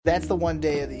That's the one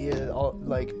day of the year,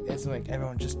 it's like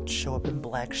everyone just show up in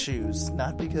black shoes.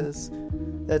 Not because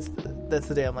that's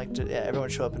the day I'm like, yeah, everyone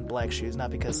show up in black shoes.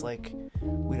 Not because like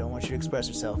we don't want you to express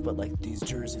yourself, but like these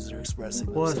jerseys are expressing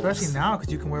themselves. Well, especially now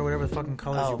because you can wear whatever the fucking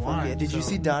colors you want. Yeah. Did you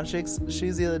see Doncic's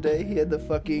shoes the other day? He had the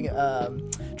fucking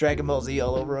Dragon Ball Z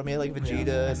all over him. He had like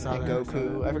Vegeta and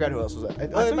Goku. I forgot who else was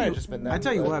that. It might have just been that. I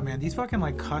tell you what, man, these fucking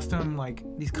custom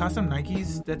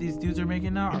Nikes that these dudes are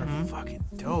making now are fucking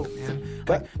dope, man.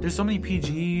 Like, there's so many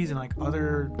PGs and like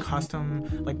other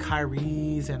custom like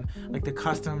Kyries and like the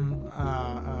custom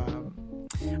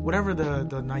whatever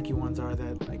the Nike ones are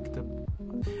that like the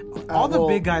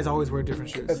big guys always wear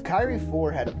different shoes. Kyrie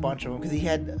 4 had a bunch of them because he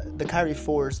had the Kyrie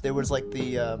 4s. There was like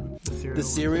the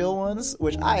cereal ones,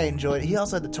 which I enjoyed. He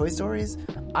also had the Toy Stories.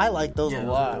 I like those a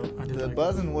lot. The like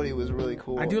Buzz and Woody was really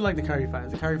cool. I do like the Kyrie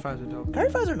 5s. The Kyrie 5s are dope. Kyrie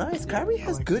 5s are nice. Yeah, Kyrie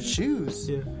has good shoes.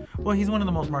 Yeah. Well, he's one of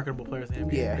the most marketable players in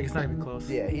the NBA. Yeah. Like, it's not even close.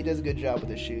 Yeah, he does a good job with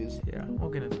his shoes. Yeah, we'll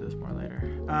get into this more later.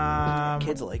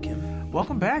 Kids like him.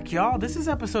 Welcome back, y'all. This is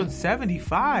episode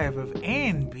 75 of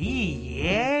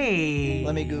NBA.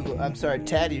 Let me Google. I'm sorry,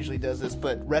 Tad usually does this,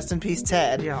 but rest in peace,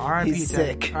 Tad. Yeah, R.I.P. He's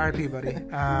Tad. sick. R.I.P. buddy.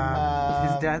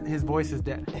 His voice is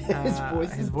dead.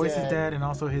 His voice is dead, and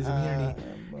also his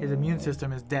immune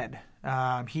system is dead.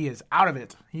 He is out of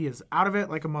it. He is out of it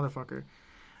like a motherfucker.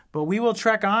 But we will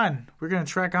trek on. We're gonna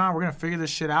trek on. We're gonna figure this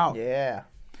shit out. Yeah.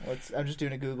 I'm just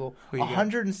doing a Google.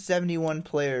 171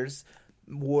 players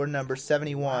wore number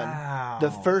 71. Wow.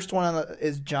 The first one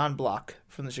is John Block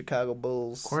from the Chicago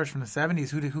Bulls. Of course, from the 70s.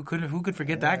 Who could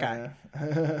forget that guy?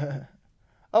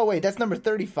 Oh, wait, that's number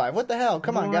 35. What the hell?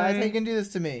 Come on, guys. How you can do this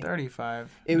to me? 35.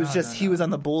 He was on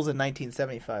the Bulls in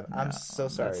 1975. I'm so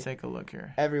sorry. Let's take a look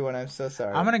here. Everyone, I'm so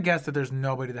sorry. I'm going to guess that there's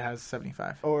nobody that has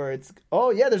 75. Or it's...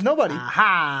 Oh, yeah, there's nobody.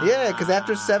 Aha! Yeah, because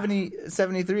after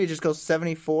 73, it just goes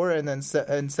 74, and then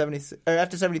 70... Or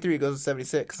after 73, it goes to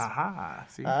 76. Aha.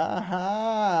 See?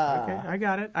 Aha. Okay,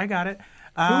 I got it.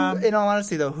 Who, in all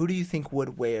honesty, though, who do you think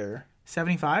would wear...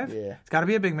 75? Yeah. It's got to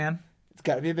be a big man.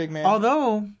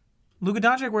 Although... Luka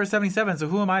Doncic wears 77, so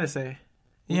who am I to say?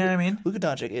 You know what I mean? Luka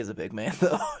Doncic is a big man,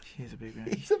 though. He's a big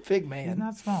man. He's a big man. He's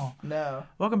not small. No.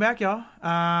 Welcome back, y'all.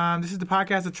 This is the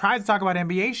podcast that tries to talk about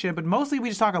NBA shit, but mostly we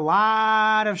just talk a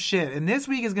lot of shit. And this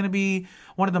week is going to be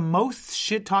one of the most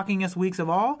shit-talkingest weeks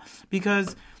of all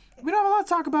because we don't have a lot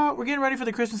to talk about. We're getting ready for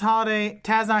the Christmas holiday.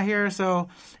 Taz's not here, so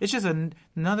it's just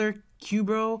another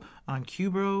Q-Bro on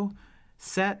Q-Bro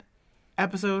set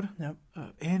episode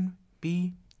of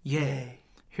NBA. Yay.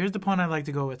 Here's the pun I'd like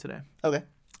to go with today. Okay.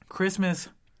 Christmas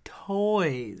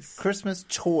toys. Christmas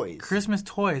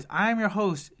toys. I'm your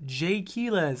host, Jay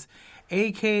Quiles,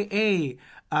 a.k.a.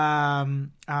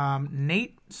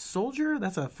 Nate Soldier.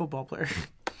 That's a football player.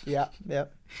 Yeah.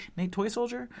 Nate Toy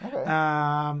Soldier. Okay.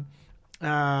 Oh,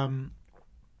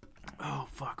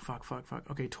 fuck.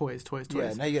 Okay, toys.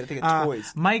 Yeah, now you got to think of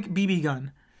toys. Mike BB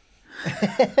Gun.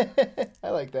 I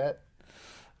like that.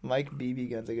 Mike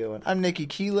BB Gun's a good one. I'm Nikki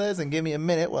Quiles, and give me a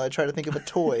minute while I try to think of a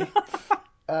toy.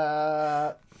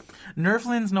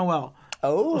 Nerflin's Noel.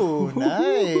 Oh,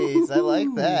 nice. I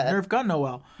like that. Nerf Gun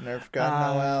Noel.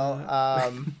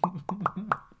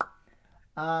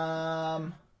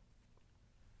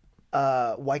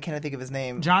 Why can't I think of his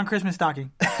name? John Christmas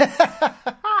Stocking.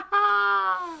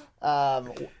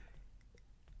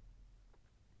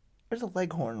 There's a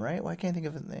Leghorn, right? Why can't I think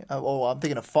of his name? Oh, I'm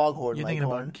thinking of Foghorn. You're thinking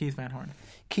about Keith Van Horn.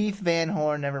 Keith Van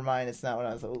Horn. Never mind. It's not what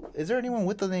I was. Is there anyone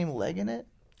with the name Leg in it?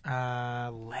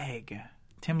 Leg.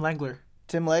 Tim Legler.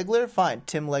 Tim Legler? Fine.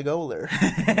 Tim Legoler.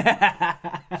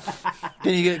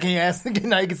 Can you ask?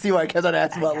 Now you can see why I kept on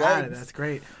asking about legs. That's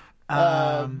great.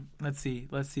 Let's see.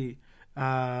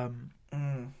 I'm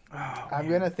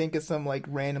gonna think of some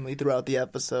randomly throughout the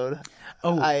episode.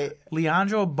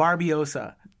 Leandro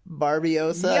Barbiosa.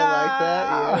 Barbiosa, yeah!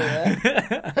 I like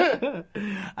that.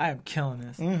 Yeah. I am killing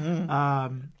this. Mm-hmm.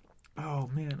 Oh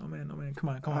man. Come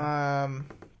on.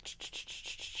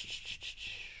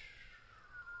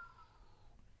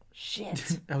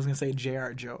 Shit. I was gonna say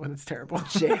J.R. Joe, and it's terrible.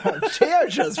 J.R.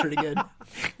 Joe's pretty good.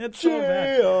 That's so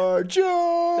bad. J.R.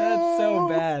 Joe. That's so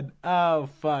bad. Oh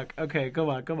fuck. Okay, come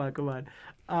on.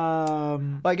 Well,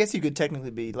 I guess you could technically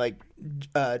be like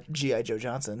G.I. Joe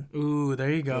Johnson. Ooh,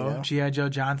 there you go. You know? G.I. Joe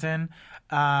Johnson.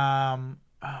 Come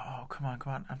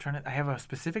on. I have a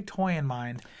specific toy in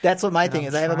mind. That's what my thing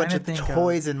is. I have a bunch of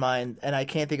toys in mind, and I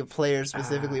can't think of players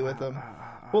specifically with them.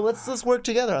 Well, let's work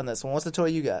together on this one. What's the toy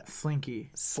you got? Slinky.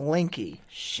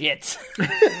 Shit.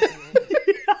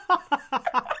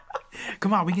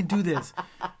 Come on, we can do this.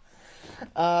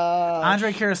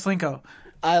 Andre Karaslinko.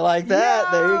 I like that.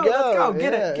 Yeah, there you go. Let's go.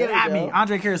 Get it at me.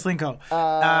 Andre Karaslinko.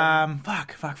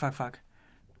 Fuck.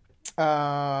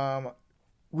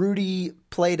 Rudy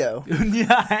Plato.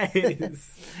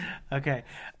 Nice. Okay.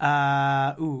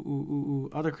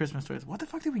 Other Christmas toys. What the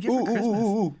fuck did we get for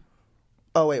Christmas?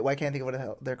 Oh wait, why can't I think of what the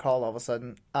hell they're called all of a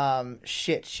sudden?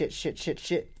 Shit.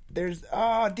 There's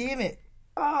damn it.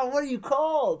 What are you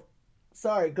called?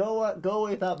 Sorry, go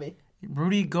away without me.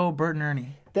 Rudy, Go, Bert, and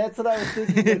Ernie. That's what I was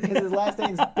thinking because his last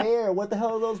name's Bear. What the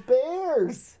hell are those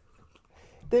bears?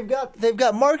 They've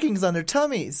got markings on their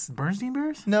tummies. Bernstein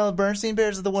Bears? No, Bernstein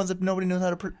Bears are the ones that nobody knows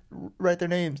how to write their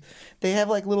names. They have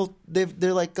like little.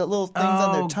 They're like got little things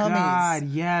on their tummies. Oh God,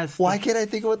 yes. Why can't I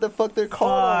think of what the fuck they're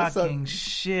called? Fucking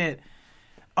shit.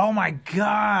 Oh my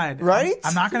God. Right?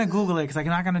 I'm not going to Google it because I'm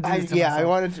not going to do this to myself. I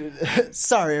wanted to.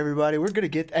 Sorry, everybody. We're going to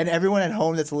get. And everyone at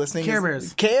home that's listening. Care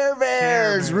Bears. Care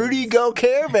Bears. Rudy Go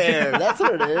Care Bear. That's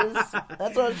what it is.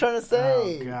 That's what I was trying to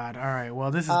say. Oh God. All right.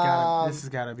 Well, this has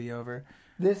got to be over.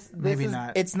 Maybe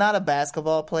not. It's not a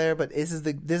basketball player, but this is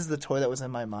the toy that was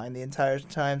in my mind the entire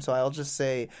time. So I'll just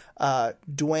say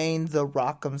Dwayne the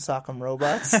Rock'em Sock'em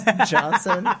Robots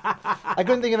Johnson. I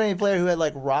couldn't think of any player who had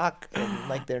like rock in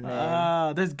like their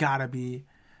name. There's gotta be.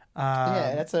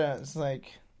 It's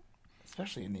like,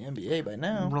 especially in the NBA by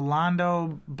now.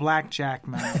 Rolando Blackjack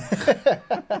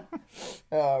Man.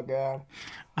 Oh God.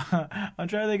 I'm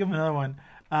trying to think of another one.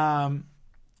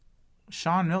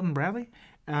 Sean Milton Bradley.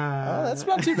 That's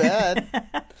not too bad.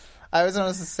 I was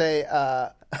going to say,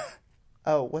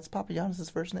 what's Papa Giannis'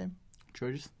 first name?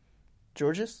 Georges?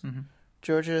 Mm-hmm.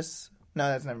 Georges.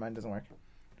 No, never mind. Doesn't work.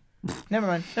 Never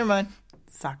mind.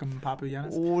 Sock'em Papa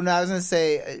Giannis? No, I was going to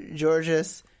say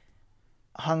Georges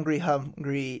Hungry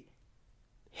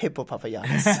Hippo Papa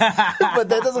Giannis. But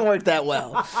that doesn't work that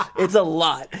well. It's a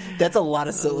lot. That's a lot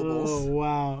of syllables. Oh,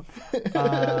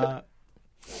 wow.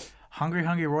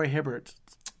 Hungry Roy Hibbert.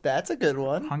 That's a good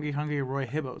one. Hungry Roy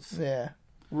Hibbos. Yeah.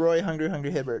 Roy Hungry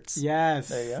Hibberts. Yes.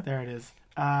 There you go. There it is.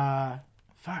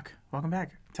 Fuck. Welcome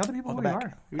back. Tell the people who we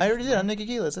are. I already did. I'm Nicky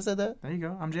Keyless. I said that. There you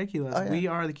go. I'm Jay Keyless. Oh, yeah. We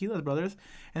are the Keyless Brothers.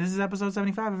 And this is episode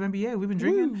 75 of NBA. We've been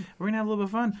drinking. Woo. We're going to have a little bit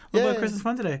of fun. A little bit of Christmas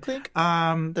fun today. Clink.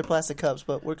 They're plastic cups,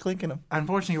 but we're clinking them.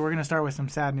 Unfortunately, we're going to start with some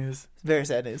sad news. Very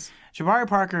sad news. Jabari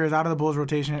Parker is out of the Bulls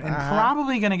rotation and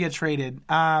probably going to get traded.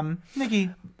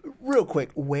 Nikki. Real quick,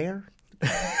 where?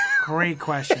 Great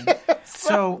question.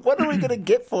 So, what are we going to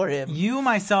get for him? You,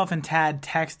 myself, and Tad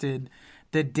texted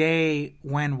the day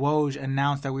when Woj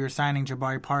announced that we were signing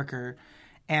Jabari Parker.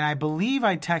 And I believe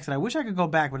I texted, I wish I could go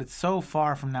back, but it's so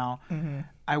far from now. Mm-hmm.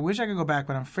 I wish I could go back,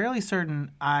 but I'm fairly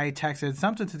certain I texted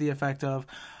something to the effect of,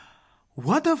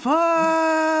 what the fuck?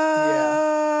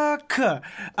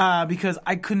 Yeah. Because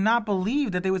I could not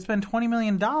believe that they would spend $20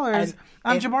 million on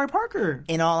Jabari Parker.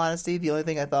 In all honesty, the only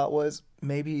thing I thought was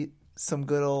maybe some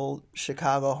good old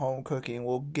Chicago home cooking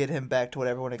will get him back to what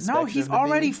everyone expects him to be. No, he's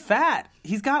already fat.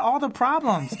 He's got all the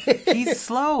problems. He's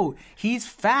slow. He's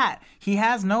fat. He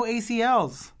has no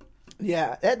ACLs.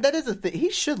 Yeah, that is a thing.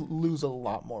 He should lose a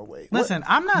lot more weight. Listen,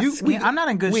 I'm not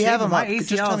in good shape. Have him my up. ACLs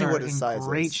Just tell me are what his in size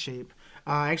great is. shape.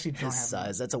 I actually don't his have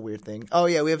size. That's a weird thing. Oh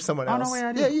yeah, we have someone else. No way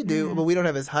I do. Yeah, you do, but we don't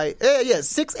have his height. Yeah,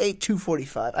 6'8",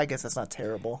 245. I guess that's not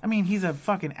terrible. I mean, he's a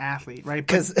fucking athlete, right?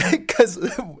 Because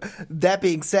that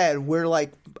being said, we're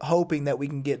like hoping that we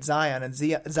can get Zion, and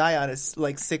Zion is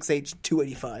like 6'8",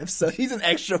 285. So he's an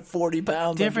extra 40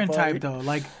 pounds. Different type though,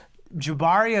 like.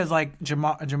 Jabari is like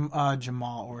Jamal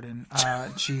Orden.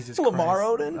 Jesus Christ. Lamar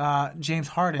Odom? James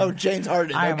Harden. Oh, James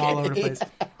Harden. I am all over the place.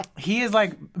 He is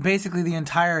like basically the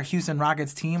entire Houston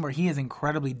Rockets team where he is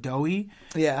incredibly doughy.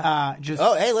 Yeah.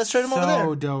 Hey, let's trade him over there.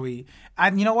 So doughy.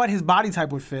 And you know what? His body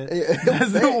type would fit.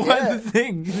 That's the one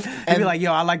thing. He'd be like,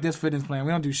 yo, I like this fitness plan.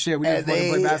 We don't do shit. We just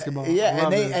play basketball. Yeah,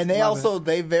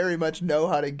 they very much know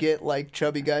how to get like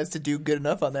chubby guys to do good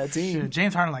enough on that team. Shit.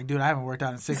 James Harden like, dude, I haven't worked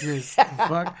out in 6 years.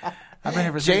 Fuck. I've been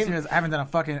here for 6 years. I haven't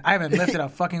lifted a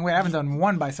fucking weight. I haven't done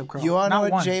one bicep curl. You want to know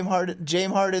what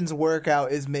James Harden's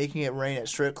workout is? Making it rain at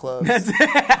strip clubs. Working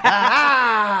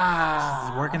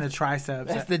the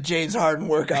triceps. That's the James Harden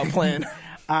workout plan.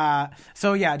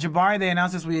 So yeah, Jabari, they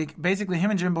announced this week, basically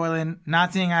him and Jim Boylan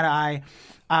not seeing eye to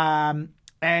eye.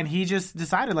 And he just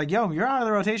decided, like, yo, you're out of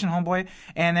the rotation, homeboy.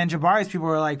 And then Jabari's people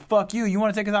were like, fuck you. You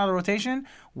want to take us out of the rotation?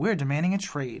 We're demanding a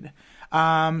trade.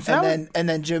 And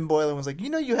then Jim Boylan was like,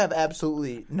 you have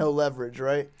absolutely no leverage,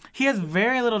 right? He has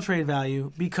very little trade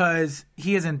value because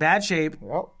he is in bad shape.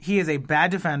 Yep. He is a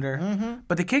bad defender. Mm-hmm.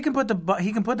 But the kid can put the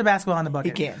basketball on the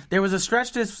bucket. He can. There was a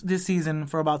stretch this season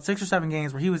for about 6 or 7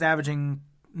 games where he was averaging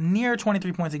near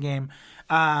 23 points a game.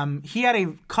 He had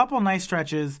a couple nice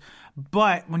stretches,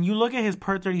 but when you look at his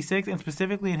per 36 and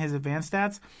specifically in his advanced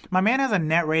stats, my man has a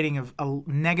net rating of a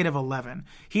negative 11.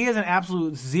 He is an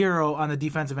absolute zero on the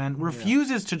defensive end,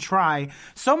 refuses to try,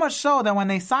 so much so that when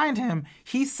they signed him,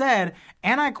 he said,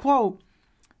 and I quote,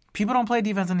 "People don't play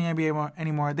defense in the NBA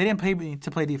anymore. They didn't pay me to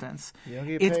play defense."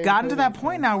 It's gotten to that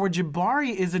point now where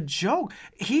Jabari is a joke.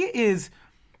 He is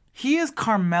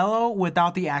Carmelo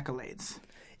without the accolades.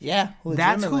 Yeah,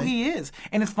 that's who he is.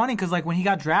 And it's funny because like when he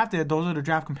got drafted, those are the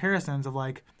draft comparisons of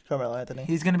like Carmelo Anthony.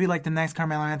 He's going to be like the next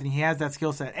Carmelo Anthony. He has that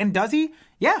skill set. And does he?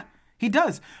 Yeah, he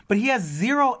does. But he has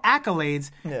 0 accolades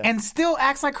and still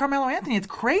acts like Carmelo Anthony. It's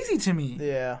crazy to me.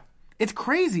 Yeah. It's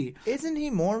crazy. Isn't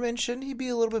he Mormon? Shouldn't he be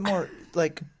a little bit more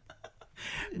like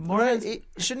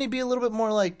shouldn't he be a little bit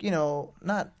more like,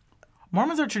 not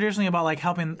Mormons are traditionally about like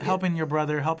helping your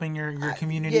brother, helping your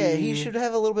community. Yeah, he should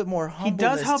have a little bit more humbleness. He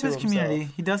does help to his himself. community.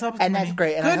 He does help his and community. That's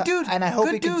great. Good dude. And I hope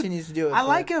he dude. continues to do it. I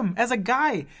like him as a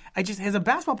guy. As a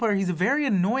basketball player, he's a very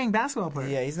annoying basketball player.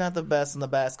 Yeah, he's not the best on the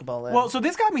basketball end. Well, so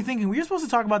this got me thinking. We were supposed to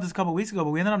talk about this a couple weeks ago,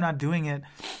 but we ended up not doing it.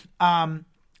 Are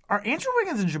Andrew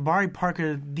Wiggins and Jabari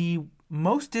Parker the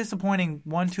most disappointing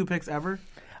 1-2 picks ever?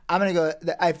 I'm going to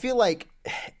go. I feel like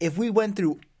if we went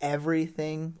through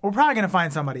everything, we're probably going to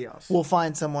find somebody else. We'll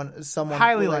find someone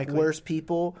highly like likely. Worse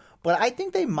people. But I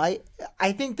think they might.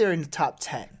 I think they're in the top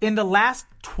 10. In the last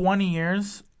 20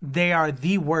 years, they are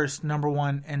the worst number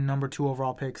 1 and number 2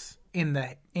 overall picks in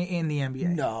the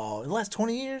NBA. No, the last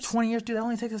 20 years? 20 years, dude, that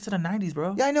only takes us to the 90s,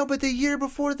 bro. Yeah, I know, but the year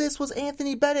before this was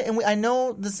Anthony Bennett. And I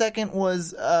know the second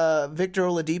was Victor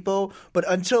Oladipo, but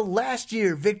until last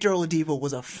year, Victor Oladipo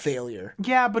was a failure.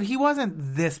 Yeah, but he wasn't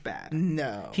this bad.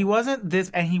 No. He wasn't this,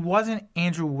 and he wasn't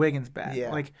Andrew Wiggins bad.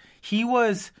 Yeah. Like, he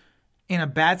was in a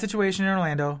bad situation in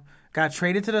Orlando, got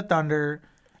traded to the Thunder,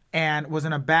 and was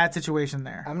in a bad situation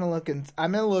there. I'm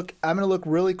gonna look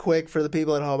really quick for the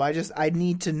people at home. I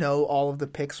need to know all of the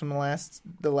picks from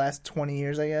the last 20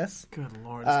 years, I guess. Good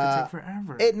Lord, this could take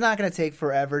forever. It's not gonna take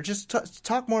forever. Just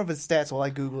talk more of his stats while I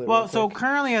Google it. Well, so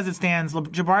currently as it stands,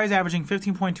 Jabari's averaging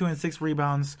 15.2 and 6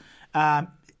 rebounds.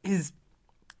 His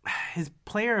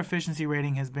player efficiency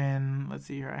rating has been, let's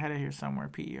see here, I had it here somewhere,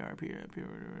 PER.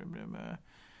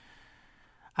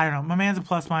 I don't know. My man's a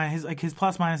plus minus. His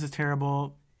plus minus is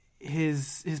terrible.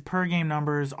 His per game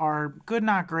numbers are good,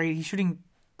 not great. He's shooting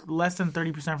less than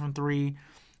 30% from 3.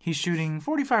 He's shooting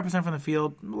 45% from the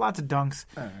field. Lots of dunks.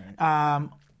 All right.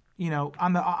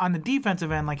 On the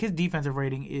defensive end, like his defensive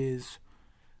rating is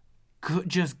good,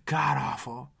 just god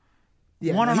awful.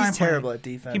 Yeah, he's terrible at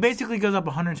defense. He basically goes up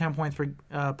 110 points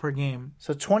per game.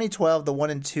 So 2012, the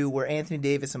 1 and 2 were Anthony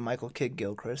Davis and Michael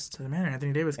Kidd-Gilchrist. Doesn't matter.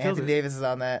 Anthony Davis kills Anthony Davis is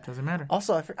on that. Doesn't matter.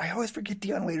 Also, I always forget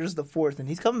Deion Waiters the 4th, and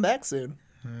he's coming back soon.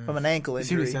 From an ankle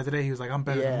injury. You see what he said today? He was like, I'm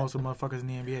better than most of the motherfuckers in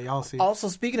the NBA. Y'all see. Also,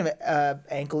 speaking of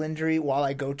ankle injury, while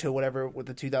I go to whatever with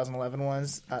the 2011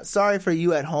 ones, sorry for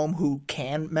you at home who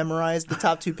can memorize the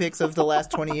top 2 picks of the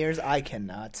last 20 years. I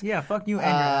cannot. Yeah, fuck you and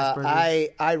your Asperger's.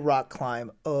 I rock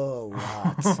climb a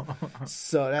lot.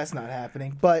 So that's not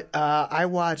happening. But I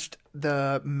watched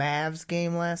the Mavs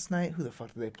game last night. Who the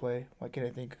fuck did they play? Why can't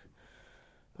I think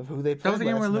of who they played? That was the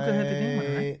game where Luka hit the game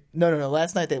winner, right? No.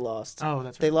 Last night they lost. Oh,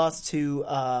 that's right. They lost to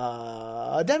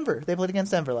Denver. They played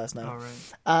against Denver last night. All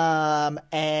right.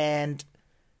 And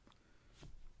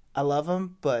I love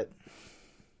him, but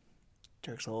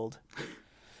Dirk's old.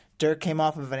 Dirk came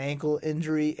off of an ankle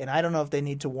injury, and I don't know if they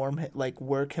need to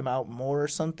work him out more or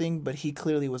something. But he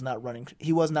clearly was not running.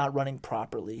 He was not running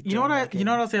properly. You know what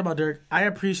I'll say about Dirk? I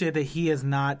appreciate that he is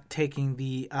not taking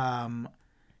the.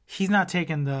 He's not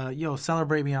taking the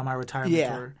celebrate me on my retirement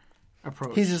tour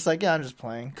approach. He's just like, I'm just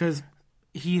playing because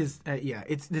he is.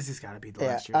 This has got to be the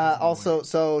last year. Also,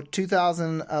 so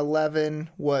 2011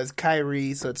 was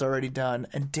Kyrie, so it's already done,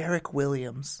 and Derek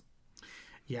Williams.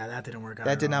 Yeah, that didn't work out.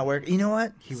 That did not work. You know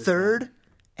what? Third,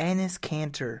 Enes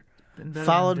Kanter,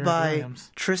 followed by Williams.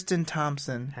 Tristan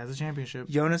Thompson, has a championship.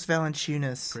 Jonas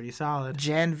Valanciunas, pretty solid.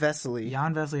 Jan Vesely.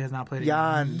 Jan Vesely has not played.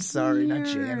 Not Jan.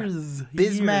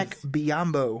 Bismack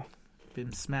Biyombo.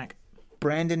 Bismack.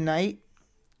 Brandon Knight,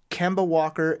 Kemba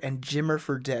Walker, and Jimmer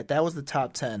Fredette. That was the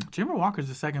top 10. Jimmer Walker is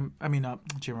the second.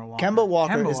 Jimmer Walker. Kemba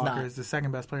Walker is the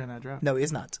second best player in that draft. No, he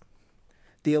is not.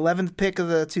 The 11th pick of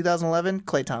the 2011,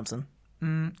 Klay Thompson.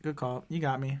 Good call. You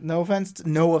got me. No offense to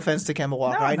Kemba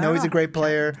Walker. I know he's a great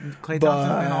player. Klay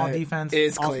Thompson in all defense.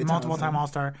 Is Klay multiple Thompson. time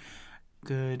All-Star.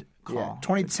 Good call. Yeah.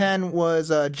 2010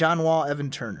 was John Wall,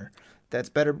 Evan Turner. That's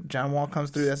better. John Wall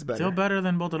comes through. That's better. Still better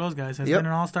than both of those guys. Has been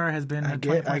an All-Star. Has been a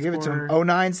 20-point I give it to him. scorer.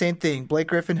 09, same thing. Blake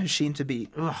Griffin, Hasheem Thabit.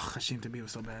 Ugh, Hasheem Thabit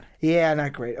was so bad. Yeah,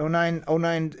 not great. 09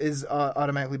 is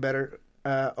automatically better.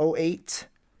 08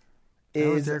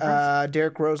 is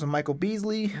Derrick Rose and Michael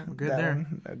Beasley. Oh, good there.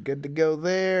 Good to go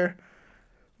there.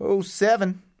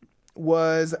 07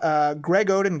 was Greg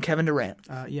Oden and Kevin Durant.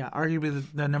 Arguably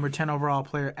the number 10 overall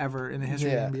player ever in the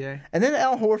history of the NBA. And then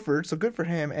Al Horford, so good for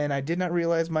him. And I did not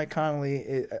realize Mike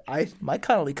Conley. Mike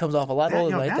Conley comes off a lot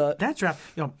older than I thought. That draft,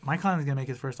 Mike Conley's gonna make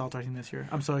his first All-Star team this year.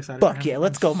 I'm so excited. Fuck yeah,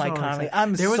 let's go, Mike Conley.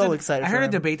 I'm so excited. I heard a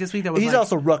debate this week that was he's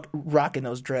also rocking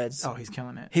those dreads. Oh, he's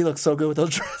killing it. He looks so good with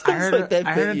those dreads. I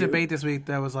heard a debate this week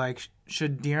that was like,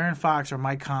 should De'Aaron Fox or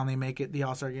Mike Conley make it the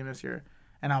All-Star game this year?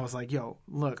 And I was like,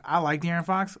 look, I like De'Aaron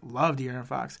Fox, love De'Aaron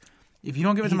Fox. If you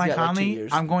don't give it to Mike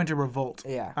Conley, I'm going to revolt.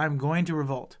 Yeah. I'm going to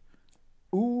revolt.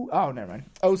 Ooh, never mind.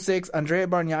 06, Andrea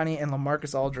Bargnani and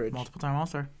LaMarcus Aldridge. Multiple-time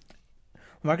All-Star.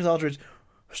 LaMarcus Aldridge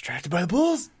was drafted by the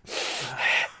Bulls.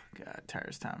 God,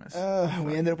 Tyrese Thomas.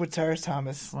 We ended up with Tyrese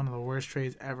Thomas. One of the worst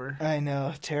trades ever. I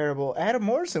know, terrible. Adam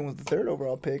Morrison was the 3rd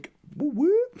overall pick.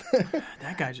 Woo-woo.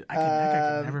 That guy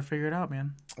could never figure it out,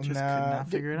 man. Could not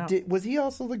figure it out. Was he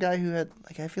also the guy who had,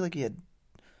 I feel like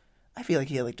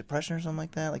he had depression or something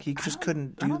like that. Like he just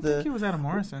couldn't do I don't think he was Adam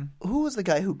Morrison. Who was the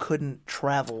guy who couldn't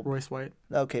travel? Royce White.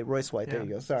 Okay, Royce White. Yeah. There you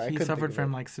go. Sorry, he suffered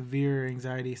from severe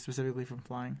anxiety, specifically from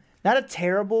flying. Not a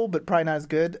terrible, but probably not as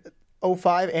good.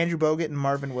 05, Andrew Bogut and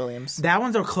Marvin Williams. That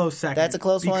one's a close second. That's a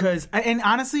close one. And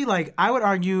honestly, I would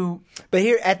argue... But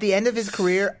here, at the end of his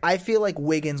career, I feel like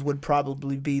Wiggins would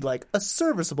probably be a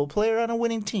serviceable player on a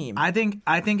winning team. I think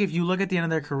if you look at the end of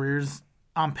their careers,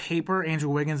 on paper, Andrew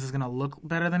Wiggins is going to look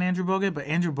better than Andrew Bogut, but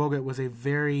Andrew Bogut was a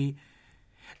very...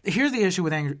 Here's the issue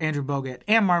with Andrew Bogut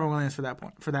and Marvin Williams for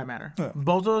that matter. Yeah.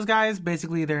 Both of those guys,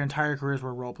 basically their entire careers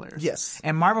were role players. Yes.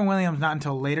 And Marvin Williams not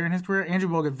until later in his career. Andrew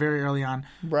Bogut very early on.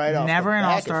 Right off never an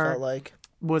All-Star. Like.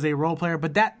 Was a role player.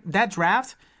 But that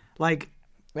draft, I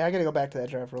got to go back to that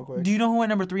draft real quick. Do you know who went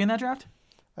number 3 in that draft?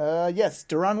 Yes,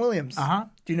 Deron Williams. Uh-huh.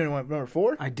 Do you know who went number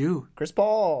 4? I do. Chris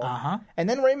Paul. Uh-huh. And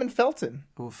then Raymond Felton.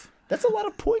 Oof. That's a lot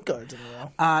of point guards in a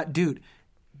row. Dude,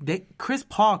 Chris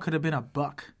Paul could have been a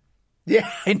buck.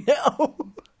 Yeah, I know.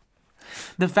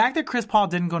 The fact that Chris Paul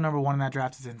didn't go number 1 in that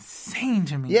draft is insane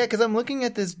to me. Yeah, because I'm looking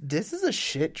at this. This is a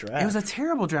shit draft. It was a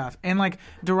terrible draft. And,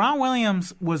 Deron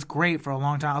Williams was great for a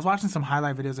long time. I was watching some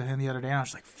highlight videos of him the other day, and I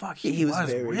was like, fuck, he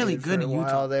was really good in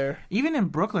Utah. There. Even in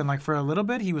Brooklyn, for a little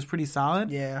bit, he was pretty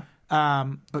solid. Yeah.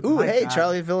 But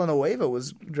Charlie Villanueva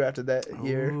was drafted that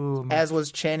year, as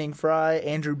was Channing Frye,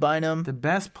 Andrew Bynum. The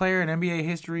best player in NBA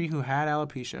history who had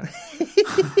alopecia.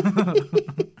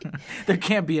 There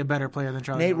can't be a better player than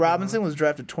Charlie. Nate Robinson was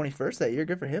drafted 21st that year.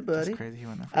 Good for him, buddy. That's crazy. He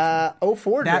went there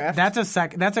 04 draft.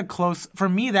 That's a close. For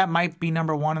me, that might be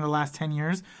number 1 in the last 10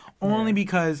 years, only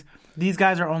because these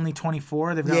guys are only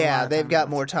 24. They've got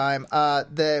more time.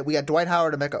 We got Dwight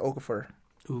Howard and Emeka Okafor.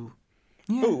 Ooh.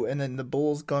 Yeah. Ooh, and then the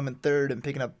Bulls going in 3rd and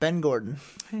picking up Ben Gordon.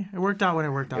 Hey, it worked out when it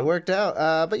worked out. It worked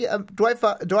out. But yeah, Dwight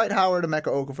Howard and Emeka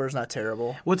Okafor is not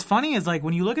terrible. What's funny is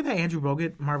when you look at the Andrew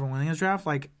Bogut, Marvin Williams draft,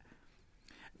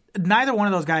 neither one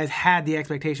of those guys had the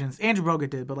expectations. Andrew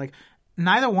Bogut did, but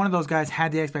neither one of those guys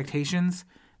had the expectations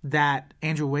that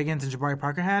Andrew Wiggins and Jabari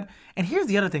Parker had. And here's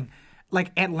the other thing.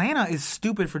 Atlanta is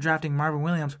stupid for drafting Marvin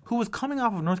Williams, who was coming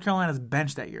off of North Carolina's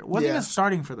bench that year. Wasn't even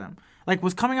starting for them.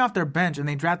 Was coming off their bench, and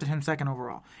they drafted him 2nd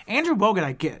overall. Andrew Bogut,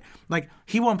 I get.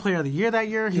 He won Player of the Year that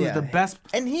year. He was the best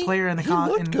player in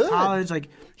college.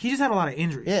 He just had a lot of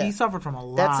injuries. Yeah. He suffered from a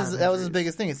lot of injuries. That was his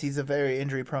biggest thing, is he's a very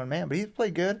injury-prone man. But he's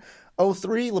played good.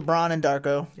 03, LeBron and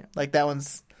Darko. Yeah. That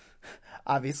one's...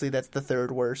 Obviously, that's the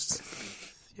 3rd worst.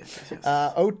 Yes.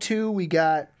 02, we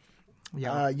got...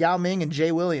 Yao Ming and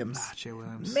Jay Williams. Jay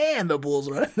Williams. Man, the Bulls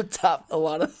are at the top a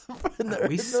lot of...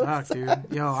 We suck, dude.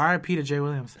 Yo, RIP to Jay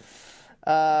Williams. He's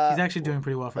actually doing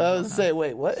pretty well for himself. I was say,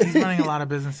 wait, what? He's running a lot of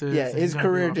businesses. Yeah, his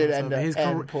career did end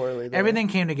poorly. Though. Everything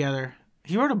came together.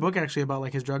 He wrote a book actually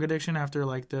about his drug addiction after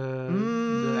the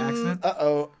accident.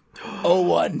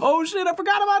 01. Oh shit, I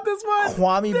forgot about this one.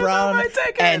 Kwame Brown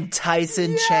and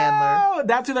Tyson Chandler.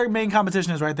 That's who their main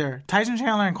competition is right there. Tyson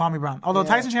Chandler and Kwame Brown. Although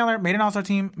Tyson Chandler made an All-Star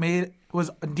team, was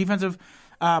a defensive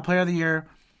player of the year.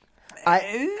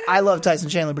 I love Tyson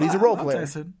Chandler, but he's a role player.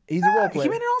 Tyson. He's a role player. He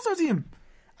made an All-Star team.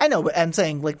 I know, but I'm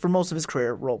saying for most of his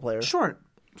career, role player. Sure.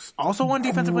 Also one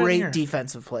defensive player of the year. Great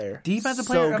defensive player. Defensive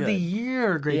player of the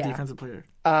year. Great defensive player.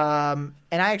 And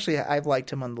I've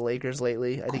liked him on the Lakers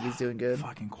lately. I think he's doing good.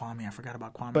 Fucking Kwame. I forgot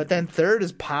about Kwame. But then 3rd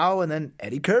is Powell and then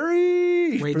Eddie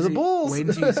Curry for the Bulls. Wait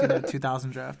until you see that 2000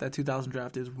 draft. That 2000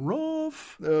 draft is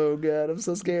rough. Oh, God. I'm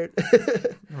so scared.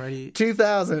 Ready?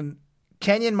 2000.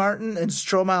 Kenyon Martin and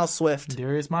Stromile Swift.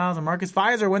 Darius Miles and Marcus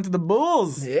Fizer went to the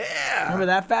Bulls. Yeah. Remember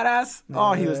that fat ass?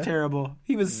 Oh, he was terrible.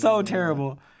 He was so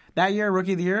terrible. That year,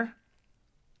 Rookie of the Year?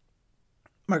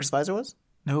 Marcus Fizer was?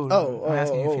 No. I'm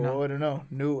asking you if you know. I don't know.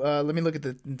 No, let me look at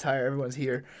the entire. Everyone's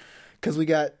here because we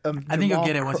got. I think you'll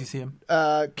get it once you see him.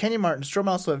 Kenyon Martin,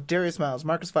 Stromel Swift, Darius Miles,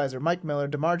 Marcus Pfizer, Mike Miller,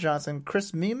 DeMar Johnson,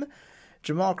 Chris Meme,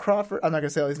 Jamal Crawford. I'm not gonna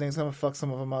say all these names. I'm gonna fuck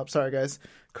some of them up. Sorry, guys.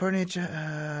 Courtney.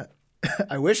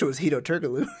 I wish it was Hito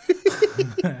Turkoglu.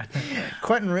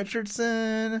 Quentin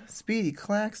Richardson, Speedy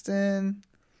Claxton.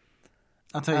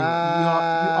 I'll tell you, you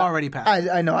already passed.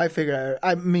 I know. I figured.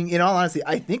 I mean, in all honesty,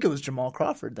 I think it was Jamal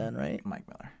Crawford then, right? Mike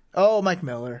Miller. Oh, Mike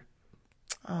Miller.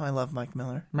 Oh, I love Mike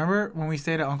Miller. Remember when we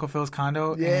stayed at Uncle Phil's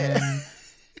condo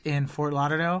in Fort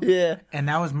Lauderdale? Yeah. And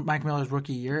that was Mike Miller's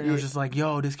rookie year. And it was just like,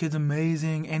 yo, this kid's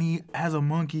amazing, and he has a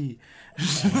monkey.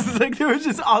 Like, there was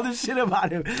just all this shit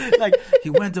about him. Like, he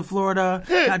went to Florida,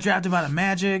 got drafted by the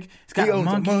Magic. He's got a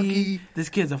monkey. This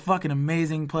kid's a fucking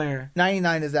amazing player.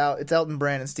 99 is out. It's Elton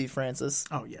Brand and Steve Francis.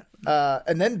 Oh, yeah.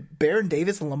 And then Baron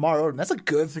Davis and Lamar Odom. That's a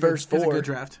good first four. It's a good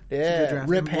draft. Yeah.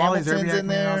 Rip Hamilton's in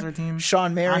there.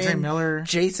 Sean Marion. Andre Miller.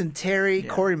 Jason Terry.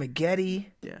 Corey Maggette.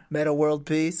 Yeah. Meta World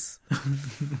Peace.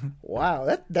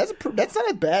 Wow. That's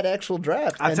not a bad actual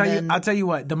draft. I'll tell you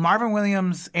what. The Marvin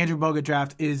Williams, Andrew Bogut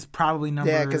draft is probably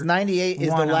number Yeah, because 98 is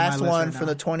the last one right for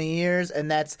the 20 years, and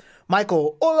that's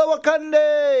Michael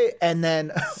Olawokande, and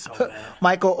then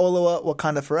Michael Olawa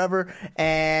Wakanda Forever,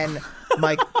 and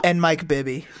Mike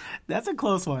Bibby. That's a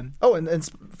close one. Oh, and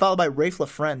followed by Rafe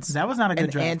LaFrentz. That was not a good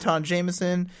draft. Anton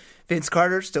Jameson, Vince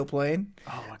Carter still playing.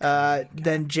 Oh,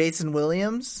 then Jason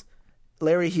Williams,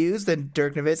 Larry Hughes, then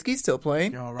Dirk Nowitzki still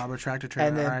playing. Yo, Robert Tractor Trailer,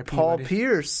 and then RIP, Paul buddy.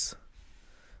 Pierce.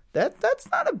 That's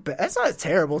not a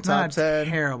terrible top 10.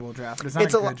 Terrible draft. But it's not a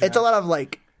good draft. It's a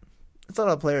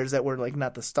lot of players that were like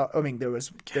not the star. I mean,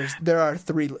 there are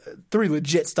three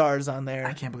legit stars on there.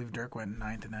 I can't believe Dirk went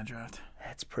 9th in that draft.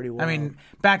 That's pretty wild. I mean,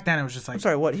 back then it was just like. I'm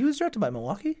sorry, what? He was drafted by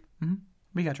Milwaukee? Mm-hmm.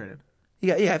 We got traded.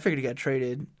 Yeah, I figured he got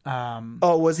traded.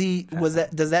 Was he? Was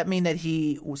that? Does that mean that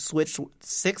he switched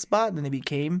 6th spot and then he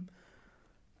became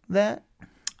that?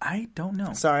 I don't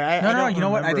know. Sorry, No. You know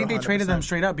what? I think 100%. they traded them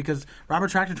straight up because Robert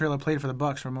Tractor Trailer played for the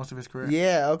Bucks for most of his career.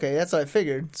 Yeah, okay, that's what I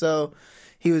figured. So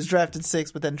he was drafted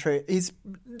 6th, but then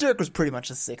Dirk was pretty much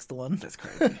the 6th one. That's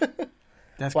crazy.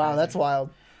 Wow, that's wild.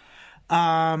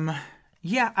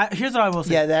 Yeah. Here's what I will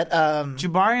say. Yeah, that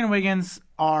Jabari and Wiggins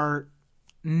are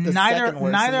neither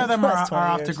of them are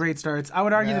off to great starts. I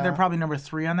would argue that they're probably number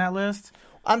 3 on that list.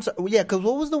 I'm sorry. Yeah, because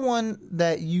what was the one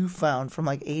that you found from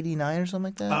like '89 or something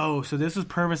like that? Oh, so this was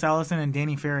Purvis Ellison and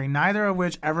Danny Ferry, neither of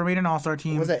which ever made an All-Star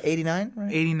team. Was that '89?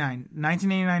 Right?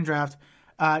 1989 draft.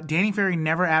 Danny Ferry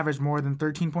never averaged more than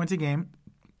 13 points a game.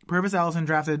 Purvis Ellison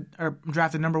drafted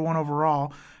number 1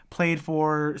 overall, played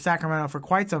for Sacramento for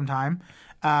quite some time.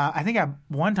 I think at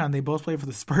one time they both played for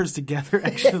the Spurs together,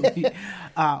 actually,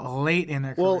 late in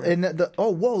their career. Well, and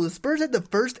the Spurs had the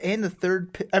 1st and the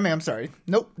 3rd pick. I mean, I'm sorry.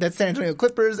 Nope, that's San Antonio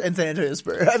Clippers and San Antonio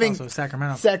Spurs. I mean, also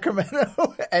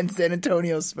Sacramento and San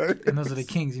Antonio Spurs. And those are the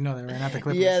Kings, you know that, right? Not the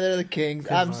Clippers. Yeah, they're the Kings.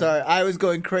 I'm sorry. I was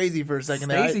going crazy for a second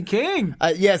there. Stacey King.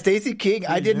 Yeah, Stacey King.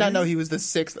 I did not know he was the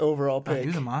 6th overall pick. He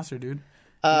was a monster, dude.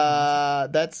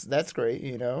 That's great,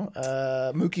 you know.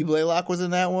 Mookie Blaylock was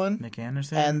in that one. Nick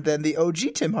Anderson. And then the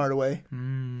OG Tim Hardaway.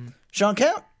 Sean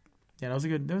Kemp. Yeah, that was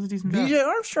a decent draft. DJ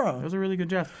Armstrong. That was a really good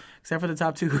draft. Except for the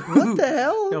top 2. What the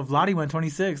hell? Yo, Vlade went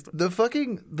 26th.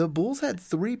 The Bulls had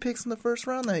 3 picks in the first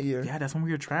round that year. Yeah, that's when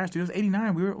we were trash, dude. It was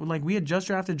 89. We had just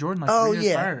drafted Jordan 3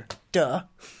 years prior. Duh.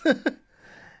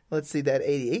 Let's see that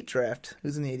 88 draft.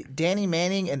 Who's in the 80? Danny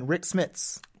Manning and Rick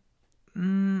Smits.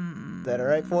 Is that all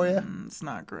right for you? It's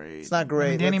not great. It's not great. I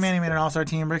mean, Danny Manning made an All-Star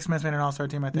team. Rick Smith made an All-Star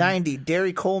team, I think. 90.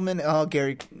 Derry Coleman. Oh,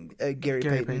 Gary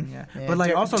Payton. Yeah. But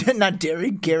like also not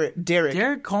Derek.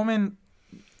 Derek Coleman,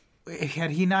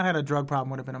 had he not had a drug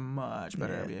problem, would have been a much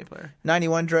better NBA player.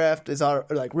 91 draft is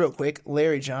like real quick.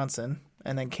 Larry Johnson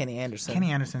and then Kenny Anderson.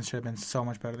 Kenny Anderson should have been so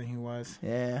much better than he was.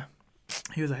 Yeah.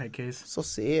 He was a head case. So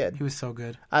sad. He was so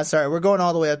good. I'm sorry. We're going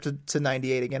all the way up to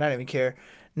 98 again. I don't even care.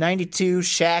 92,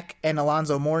 Shaq and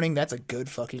Alonzo Mourning. That's a good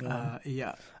fucking one.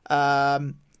 Yeah.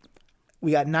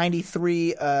 We got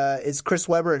 93 is Chris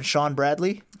Webber and Sean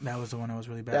Bradley. That was the one that was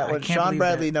really bad. That one, Sean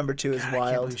Bradley, number 2 is wild.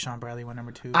 I can't believe Sean Bradley went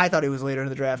number 2. I thought he was later in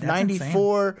the draft. That's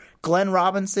 94, insane. Glenn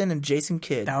Robinson and Jason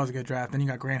Kidd. That was a good draft. Then you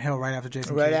got Grant Hill right after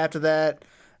Jason Right Kidd. after that.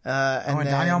 And then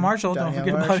Danielle Marshall. Don't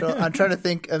forget about him. I'm trying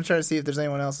to see if there's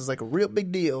anyone else that's like a real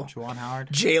big deal. Juwan Howard.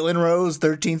 Jalen Rose,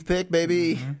 13th pick,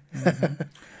 baby.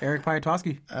 Eric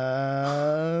Piatoski.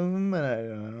 And I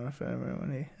don't know if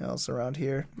anyone else around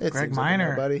here. Greg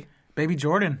Minor. Buddy. Baby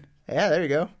Jordan. Yeah, there you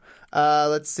go.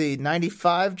 Let's see.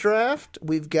 95 draft.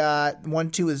 We've got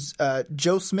 1-2 is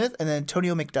Joe Smith and then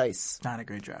Antonio McDyess. Not a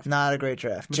great draft. Not a great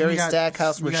draft. But Jerry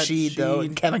Stackhouse, Rasheed, though,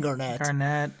 and Kevin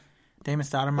Garnett. Damon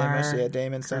Stoudemire.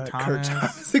 Damon Kurt Stoudemire. Kurt Thomas.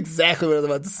 Thomas. Exactly what I was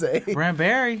about to say. Brent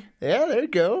Barry. Yeah, there you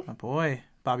go. My boy.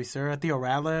 Bobby Sura. Theo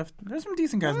Radcliffe. There's some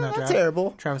decent guys in that Not draft.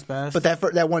 terrible. Travis Best. But that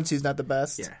 1-2's not the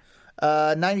best.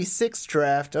 Yeah. 96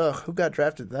 draft. Ugh, who got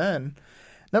drafted then?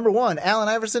 Number 1, Allen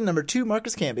Iverson. Number 2,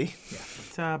 Marcus Camby. Yeah.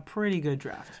 It's a pretty good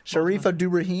draft. Sharif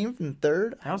Abdul-Rahim from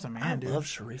 3rd. That was a man, dude. I love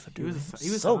Sharif Abdul-Rahim. He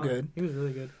was so solid. good. He was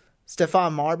really good.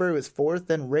 Stephon Marbury was 4th.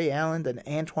 Then Ray Allen. Then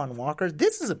Antoine Walker.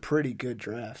 This is a pretty good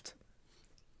draft.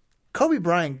 Kobe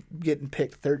Bryant getting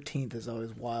picked 13th is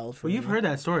always wild for me. Well, you've heard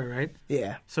that story, right?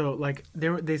 Yeah. So, like,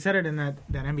 they said it in that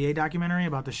NBA documentary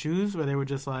about the shoes where they were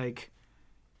just like,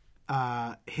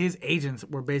 his agents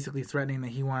were basically threatening that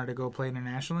he wanted to go play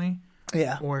internationally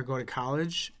or go to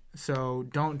college. So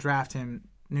don't draft him,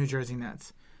 New Jersey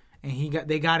Nets. And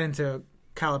they got into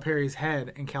Calipari's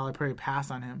head, and Calipari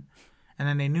passed on him. And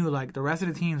then they knew, like, the rest of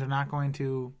the teams are not going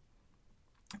to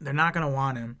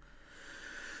want him.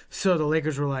 So the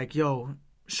Lakers were like, yo,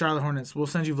 Charlotte Hornets, we'll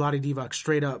send you Vlade Divac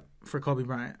straight up for Kobe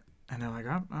Bryant. And they're like,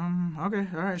 okay,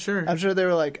 all right, sure. I'm sure they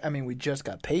were like, I mean, we just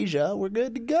got Peja. We're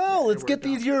good to go. Let's get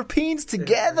these Europeans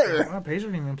together. Well, Peja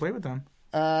didn't even play with them.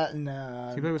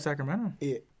 No. He played with Sacramento.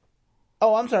 Yeah.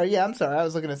 Oh, I'm sorry. Yeah, I'm sorry. I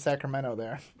was looking at Sacramento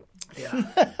there. Yeah.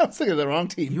 I was looking at the wrong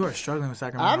team. You are struggling with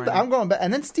Sacramento. I'm going back.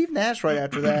 And then Steve Nash right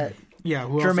after that. Yeah,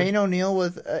 who Jermaine O'Neal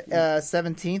with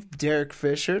 17th. Derek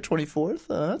Fisher, 24th.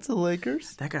 That's the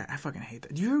Lakers. That guy, I fucking hate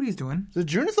that. Do you hear what he's doing? The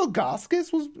Jonas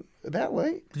Ilgauskas was that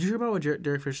late. Did you hear about what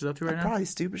Derek Fisher's up to right now? Probably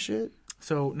stupid shit.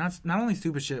 So, not only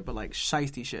stupid shit, but like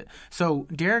shiesty shit. So,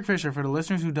 Derek Fisher, for the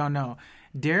listeners who don't know,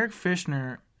 Derek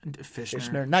Fisher.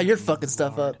 Now you're fucking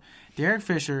stuff up. Derek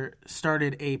Fisher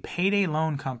started a payday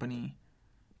loan company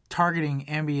targeting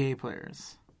NBA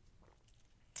players.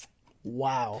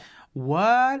 Wow.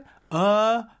 What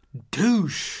a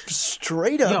douche.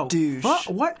 Straight up douche.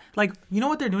 What? Like, you know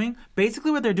what they're doing?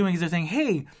 Basically what they're doing is they're saying,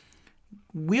 hey,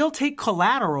 we'll take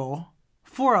collateral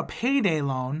for a payday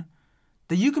loan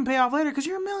that you can pay off later because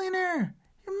you're a millionaire.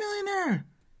 You're a millionaire.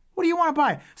 What do you want to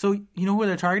buy? So, you know who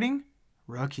they're targeting?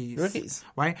 Rookies.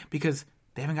 Right? Because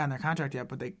they haven't gotten their contract yet,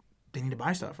 but they need to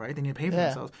buy stuff, right? They need to pay for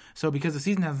themselves. So, because the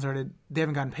season hasn't started, they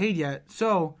haven't gotten paid yet.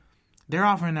 So, they're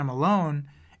offering them a loan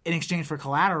in exchange for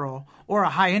collateral or a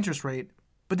high interest rate.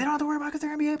 But they don't have to worry about it because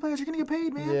they're NBA players. You're going to get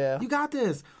paid, man. Yeah. You got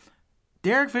this.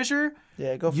 Derek Fisher,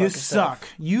 go fuck you yourself. suck.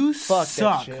 You fuck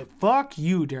suck. That shit. Fuck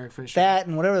you, Derek Fisher. That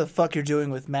and whatever the fuck you're doing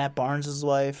with Matt Barnes'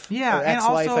 wife. Yeah, or and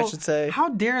ex-wife, also, I should say. How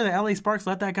dare the LA Sparks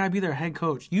let that guy be their head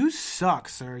coach? You suck,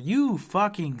 sir. You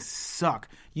fucking suck.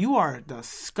 You are the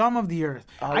scum of the earth.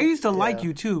 I used to like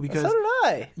you too because so did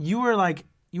I. You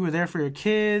were there for your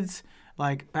kids,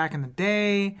 like back in the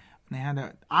day. They had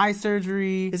that eye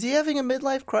surgery. Is he having a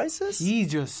midlife crisis? He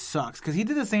just sucks because he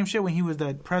did the same shit when he was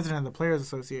the president of the Players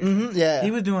Association. Mm-hmm, yeah, he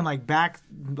was doing like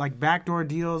backdoor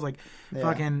deals,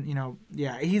 fucking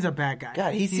he's a bad guy.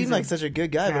 God, he seemed like such a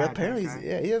good guy, but apparently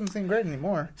he doesn't seem great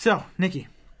anymore. So, Nikki,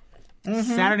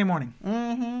 Saturday morning,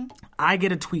 I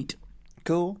get a tweet.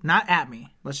 Cool. Not at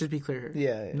me. Let's just be clear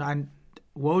here. Yeah.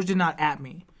 Woj did not at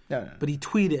me. No. But he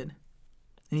tweeted, and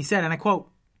he said, and I quote,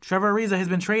 Trevor Ariza has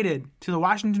been traded to the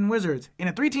Washington Wizards in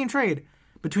a 3-team trade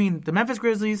between the Memphis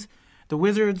Grizzlies, the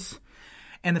Wizards,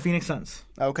 and the Phoenix Suns.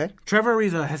 Okay. Trevor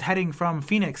Ariza is heading from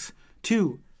Phoenix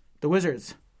to the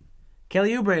Wizards.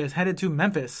 Kelly Oubre is headed to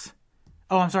Memphis.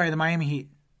 Oh, I'm sorry, the Miami Heat.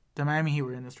 The Miami Heat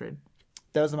were in this trade.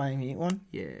 That was the Miami Heat one?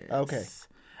 Yes. Okay.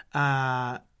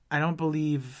 I don't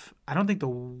think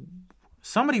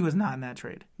somebody was not in that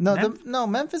trade. No,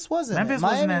 Memphis wasn't.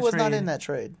 Miami was not in that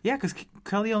trade. Yeah, because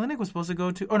Kelly Olynyk was supposed to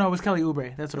go to... Oh, no, it was Kelly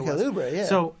Oubre. That's what it was. Kelly Oubre, yeah.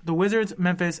 So, the Wizards,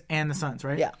 Memphis, and the Suns,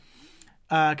 right?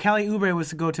 Yeah. Kelly Oubre was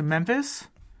to go to Memphis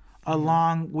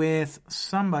along with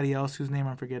somebody else whose name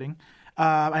I'm forgetting.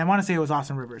 I want to say it was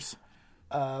Austin Rivers.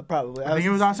 Probably. I think it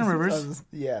was Austin Rivers.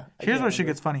 Yeah. Here's where shit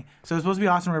gets funny. So, it was supposed to be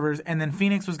Austin Rivers, and then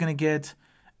Phoenix was going to get...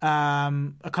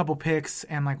 a couple picks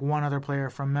and like one other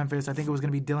player from Memphis. I think it was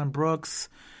going to be Dylan Brooks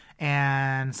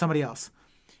and somebody else.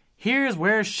 Here's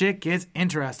where shit gets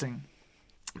interesting.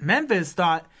 Memphis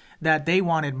thought that they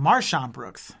wanted Marshawn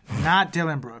Brooks, not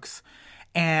Dylan Brooks.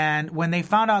 And when they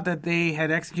found out that they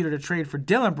had executed a trade for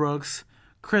Dylan Brooks,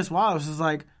 Chris Wallace was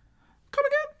like, come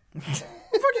again? What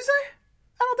the fuck you say?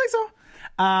 I don't think so.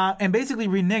 And basically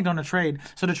reneged on the trade.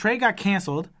 So the trade got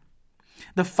canceled.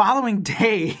 The following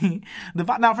day,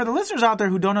 now for the listeners out there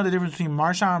who don't know the difference between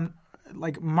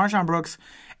Marshawn Brooks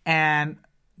and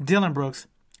Dylan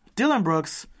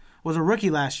Brooks was a rookie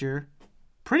last year,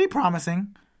 pretty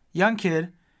promising, young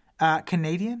kid,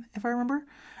 Canadian if I remember.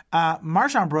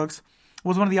 Marshawn Brooks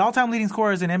was one of the all-time leading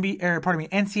scorers in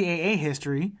NCAA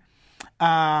history.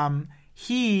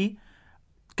 He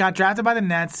got drafted by the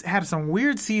Nets, had some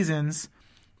weird seasons,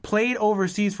 played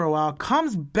overseas for a while,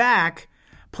 comes back,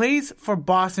 plays for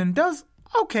Boston, does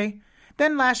okay.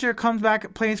 Then last year comes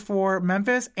back, plays for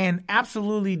Memphis, and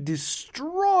absolutely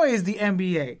destroys the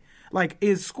NBA. Like,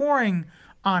 is scoring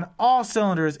on all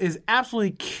cylinders, is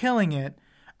absolutely killing it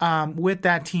with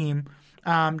that team.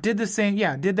 Did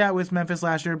that with Memphis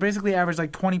last year. Basically averaged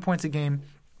like 20 points a game.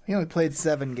 He only played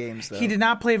 7 games, though. He did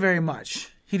not play very much.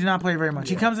 He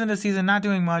comes into the season not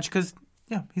doing much because,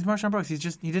 he's Marshawn Brooks. He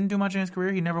didn't do much in his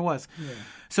career. He never was. Yeah.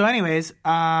 So anyways,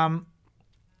 now,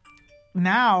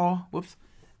 How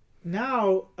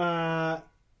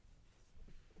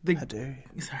dare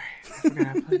you? Sorry.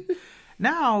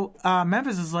 Now,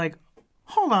 Memphis is like,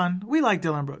 hold on, we like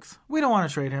Dillon Brooks. We don't want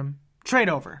to trade him. Trade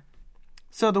over.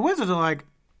 So the Wizards are like,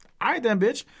 all right then,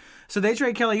 bitch. So they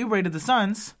trade Kelly Oubre to the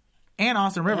Suns and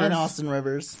Austin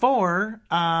Rivers. For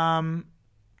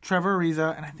Trevor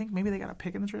Ariza, and I think maybe they got a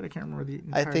pick in the trade. I can't remember the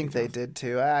entire I think details. they did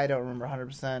too. I don't remember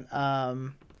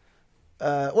 100%.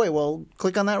 Wait, well,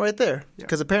 click on that right there.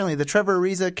 Because apparently the Trevor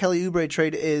Ariza Kelly Oubre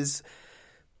trade is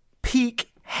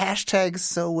peak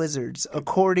 #SoWizards,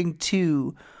 according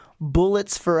to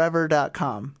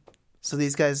bulletsforever.com. So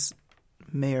these guys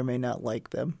may or may not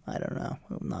like them. I don't know.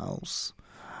 Who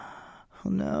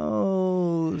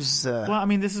knows? Well, I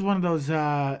mean, this is one of those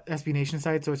SB Nation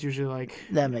sites, so it's usually like...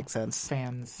 That makes sense.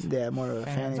 Fans. Yeah, more of a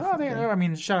fan. I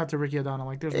mean, shout out to Ricky O'Donnell.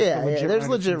 Like, there's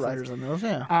legit writers on those,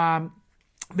 yeah.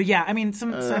 But yeah, I mean, I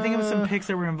think it was some picks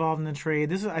that were involved in the trade.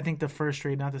 This is, I think, the first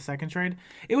trade, not the second trade.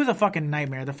 It was a fucking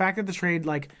nightmare. The fact that the trade,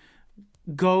 like,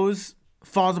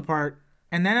 falls apart,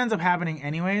 and then ends up happening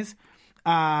anyways.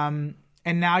 And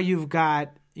now you've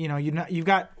got, you've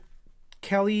got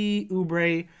Kelly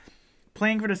Oubre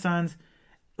playing for the Suns,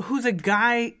 who's a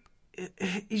guy,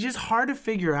 he's just hard to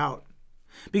figure out.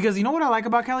 Because you know what I like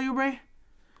about Kelly Oubre?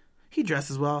 He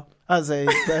dresses well. I was saying,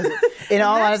 in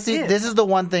all honesty, this is the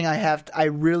one thing I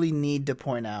really need to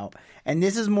point out. And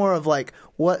this is more of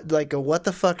what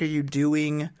the fuck are you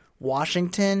doing,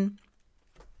 Washington?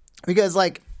 Because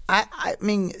I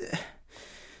mean,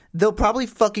 they'll probably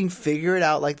fucking figure it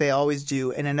out like they always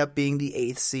do and end up being the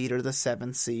 8th seed or the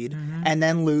 7th seed and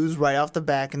then lose right off the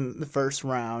back in the first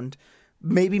round.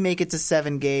 Maybe make it to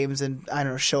 7 games and, I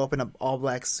don't know, show up in an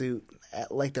all-black suit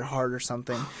like they're hard or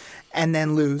something and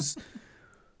then lose.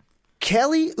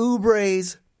 Kelly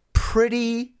Oubre's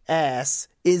pretty ass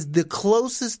is the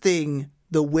closest thing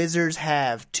the Wizards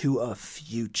have to a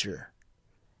future.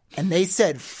 And they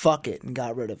said fuck it and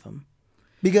got rid of him.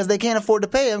 Because they can't afford to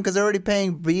pay him because they're already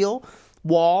paying Beal,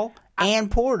 Wall,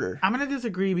 and Porter. I'm going to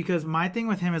disagree because my thing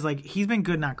with him is he's been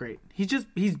good, not great. He's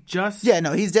just Yeah,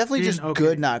 no, he's definitely just okay.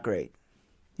 Good, not great.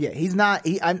 Yeah, he's not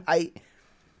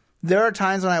there are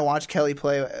times when I watch Kelly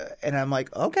play and I'm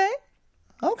like, okay.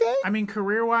 I mean,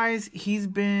 career-wise, he's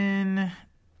been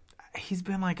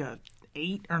like a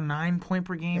 8 or 9 point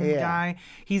per game guy.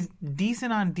 He's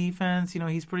decent on defense.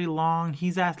 He's pretty long.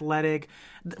 He's athletic.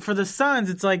 For the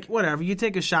Suns, it's like, whatever. You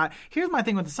take a shot. Here's my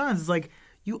thing with the Suns. It's like,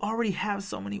 you already have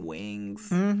so many wings.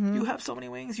 Mm-hmm. You have so many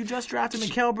wings. You just drafted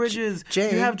Mikal Bridges.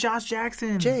 You have Josh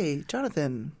Jackson.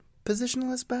 Jonathan,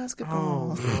 positionless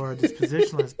basketball. Oh, Lord, this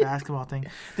positionless basketball thing.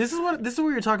 This is what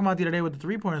we were talking about the other day with the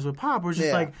three-pointers with Pop, where it's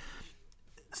just like,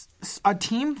 a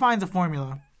team finds a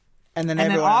formula, and then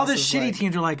all the shitty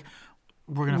teams are like,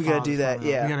 we gotta do that.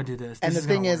 Yeah, we gotta do this. And the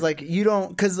thing is, you don't,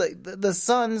 because the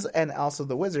Suns and also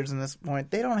the Wizards, in this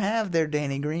point, they don't have their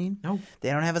Danny Green. Nope.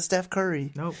 They don't have a Steph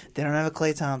Curry. Nope. They don't have a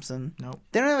Klay Thompson. Nope.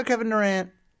 They don't have a Kevin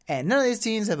Durant. And none of these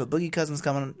teams have a Boogie Cousins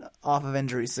coming off of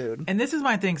injury soon. And this is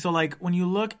my thing. So, when you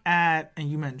look at,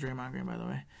 and you meant Draymond Green, by the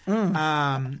way.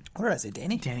 What did I say,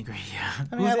 Danny? Danny Green, yeah.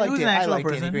 I mean, I like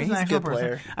Danny Green. He's a good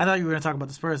player. I thought you were going to talk about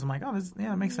the Spurs. I'm like,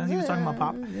 that makes sense. He was talking about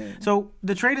Pop. Yeah. So,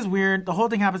 the trade is weird. The whole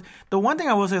thing happens. The one thing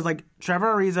I will say is,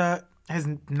 Trevor Ariza has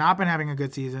not been having a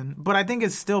good season, but I think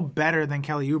is still better than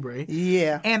Kelly Oubre.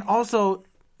 Yeah. And also,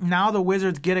 now the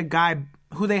Wizards get a guy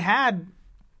who they had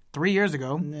 3 years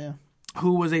ago. Yeah.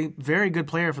 Who was a very good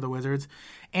player for the Wizards.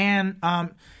 And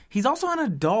he's also an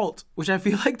adult, which I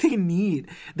feel like they need.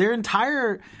 Their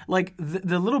entire,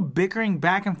 the little bickering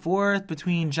back and forth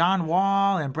between John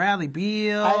Wall and Bradley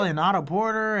Beal and Otto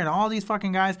Porter and all these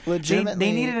fucking guys. Legitimately,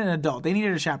 they needed an adult. They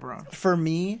needed a chaperone. For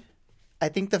me, I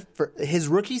think his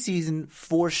rookie season,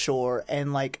 for sure,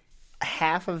 and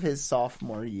half of his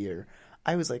sophomore year,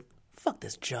 I was like, fuck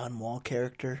this John Wall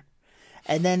character.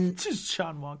 And then just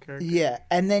John Wall character. Yeah,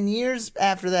 and then years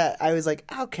after that, I was like,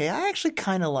 okay, I actually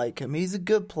kind of like him. He's a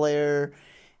good player.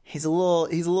 He's a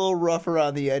little rough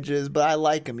around the edges, but I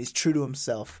like him. He's true to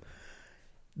himself.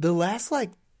 The last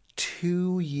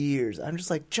 2 years, I'm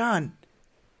just like, John,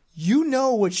 you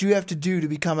know what you have to do to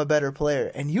become a better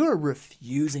player, and you are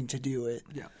refusing to do it.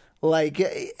 Yeah. Like,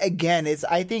 again,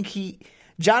 I think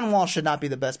John Wall should not be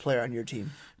the best player on your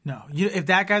team. No, if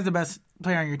that guy's the best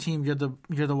player on your team, you're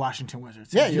the Washington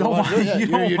Wizards. Yeah, you don't want to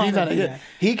do that.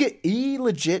 He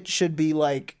legit should be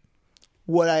like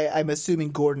what I'm assuming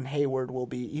Gordon Hayward will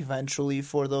be eventually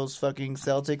for those fucking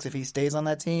Celtics if he stays on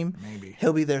that team. Maybe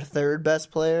he'll be their third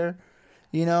best player.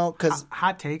 You know, because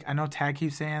hot take. I know Tag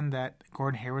keeps saying that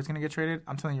Gordon Hayward's going to get traded.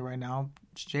 I'm telling you right now,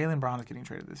 Jaylen Brown is getting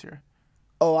traded this year.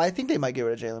 Oh, I think they might get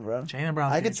rid of Jaylen Brown. Jaylen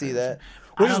Brown. I could see that.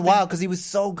 Which is wild because he was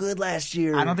so good last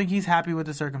year. I don't think he's happy with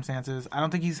the circumstances. I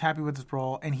don't think he's happy with his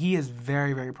role, and he is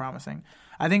very, very promising.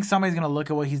 I think somebody's going to look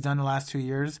at what he's done the last 2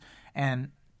 years and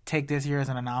take this year as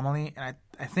an anomaly, and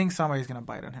I think somebody's going to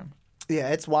bite on him. Yeah,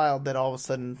 it's wild that all of a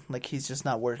sudden like he's just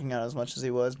not working out as much as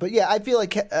he was. But yeah, I feel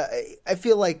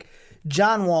like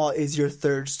John Wall is your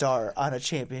third star on a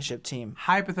championship team.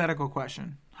 Hypothetical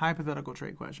question. Hypothetical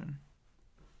trade question.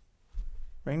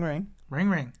 Ring, ring. Ring,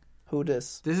 ring. Who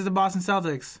dis? This is the Boston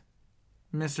Celtics,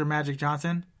 Mr. Magic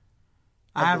Johnson.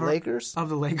 Of the Lakers? Of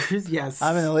the Lakers, yes.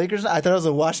 I'm in the Lakers? I thought I was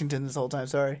in Washington this whole time.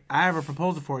 Sorry. I have a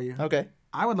proposal for you. Okay.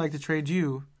 I would like to trade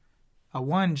you a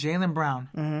Jaylen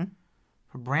Brown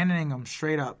for Brandon Ingram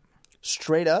straight up.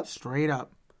 Straight up? Straight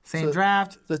up. Same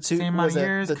draft, same amount of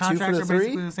years. The contracts two for the are three?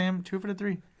 basically the same. 2 for the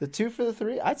 3. The 2 for the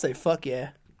 3? I'd say fuck yeah.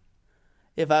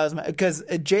 If I was, because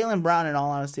Jaylen Brown, in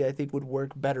all honesty, I think would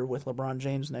work better with LeBron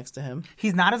James next to him.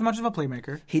 He's not as much of a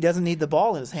playmaker. He doesn't need the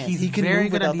ball in his hands. He's he can very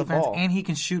move good at without defense, the ball. and he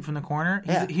can shoot from the corner.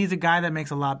 He's a guy that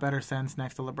makes a lot better sense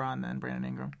next to LeBron than Brandon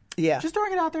Ingram. Yeah, just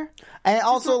throwing it out there. And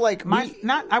also, like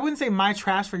I wouldn't say my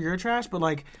trash for your trash, but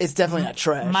like it's definitely not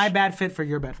trash. My bad fit for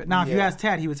your bad fit. Now, if you ask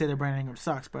Ted, he would say that Brandon Ingram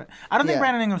sucks, but I don't think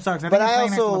Brandon Ingram sucks. I think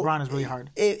playing next to LeBron is really hard.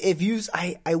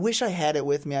 I wish I had it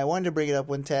with me. I wanted to bring it up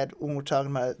when we were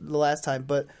talking about it the last time,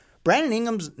 but Brandon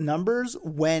Ingram's numbers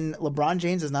when LeBron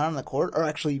James is not on the court are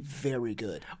actually very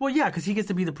good. Well, yeah, because he gets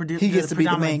to be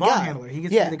the main ball guy. handler. He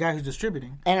gets to be the guy who's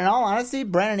distributing. And in all honesty,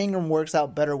 Brandon Ingram works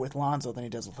out better with Lonzo than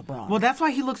he does with LeBron. Well, that's why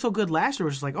he looked so good last year. It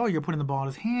was just like, oh, you're putting the ball in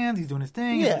his hands. He's doing his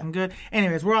thing. He's looking good.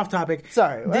 Anyways, we're off topic.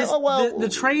 Sorry. The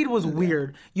trade was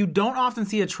weird. You don't often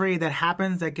see a trade that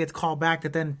happens that gets called back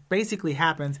that then basically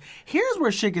happens. Here's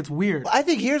where shit gets weird. I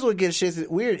think here's what gets shit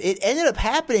weird. It ended up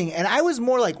happening, and I was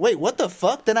more like, wait, what the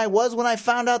fuck than I was when I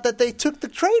found out that they took the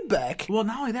trade back. Well,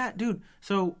 not only that, dude.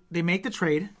 So they make the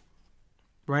trade,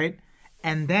 right?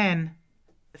 And then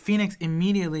Phoenix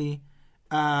immediately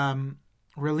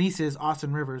releases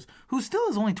Austin Rivers, who still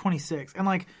is only 26. And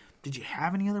like, did you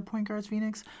have any other point guards,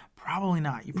 Phoenix? Probably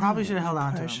not. You probably should have held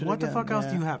on to him. What the fuck else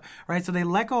do you have? Right? So they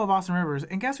let go of Austin Rivers,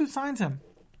 and guess who signs him?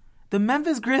 The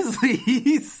Memphis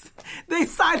Grizzlies. They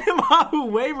signed him off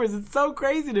of waivers. It's so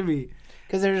crazy to me.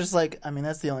 Because they're just like, I mean,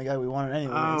 that's the only guy we wanted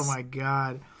anyways. Oh, my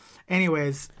God.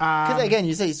 Anyways. Because, again,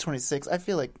 you say he's 26. I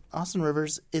feel like Austin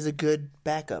Rivers is a good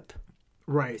backup.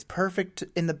 Right. He's perfect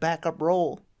in the backup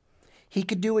role. He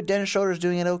could do what Dennis Schroeder's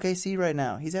doing at OKC right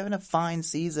now. He's having a fine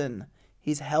season.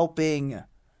 He's helping.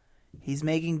 He's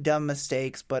making dumb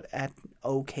mistakes, but at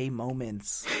okay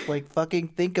moments. Like, fucking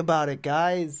think about it,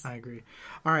 guys. I agree.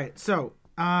 All right. So,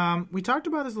 we talked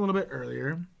about this a little bit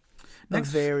earlier.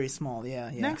 Very small, yeah.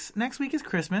 Next week is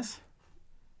Christmas,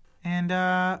 and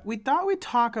we thought we'd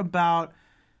talk about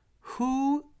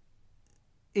who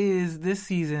is this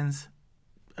season's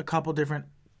a couple different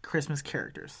Christmas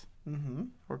characters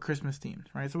or Christmas themes,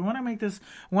 right? So we want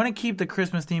to keep the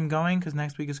Christmas theme going because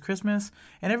next week is Christmas,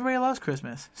 and everybody loves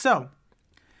Christmas. So,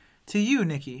 to you,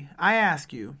 Nikki, I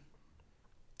ask you,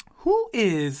 who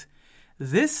is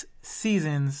this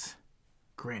season's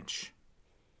Grinch?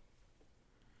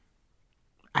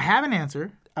 I have an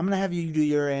answer. I'm going to have you do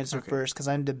your answer first because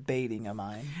I'm debating a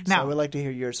mine. Now, so I would like to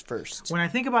hear yours first. When I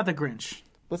think about the Grinch...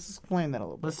 Let's explain that a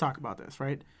little bit. Let's talk about this,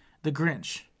 right? The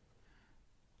Grinch.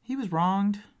 He was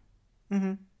wronged.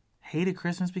 Hated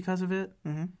Christmas because of it.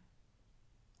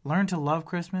 Learned to love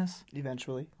Christmas.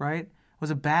 Eventually. Right?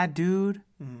 Was a bad dude.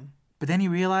 But then he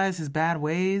realized his bad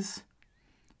ways.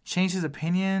 Changed his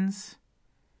opinions.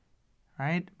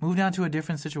 Right? Moved on to a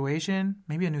different situation.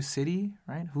 Maybe a new city.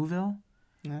 Right? Whoville.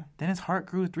 Yeah. Then his heart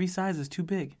grew 3 sizes too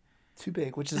big. Too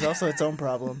big, which is also its own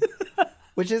problem.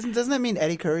 Doesn't that mean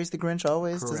Eddie Curry's the Grinch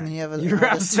always? Correct. Doesn't he have a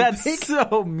That's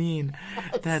so mean.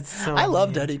 That's so I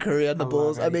loved Eddie Curry on the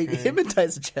Bulls. I mean, him and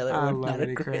Tyson Chandler were not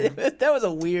a great. That was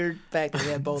a weird fact that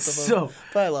he had both of them.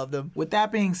 But I loved him. With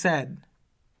that being said,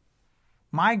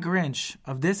 my Grinch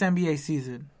of this NBA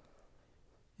season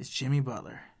is Jimmy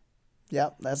Butler.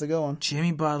 Yep, that's a good one.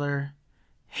 Jimmy Butler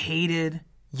hated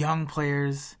young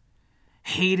players.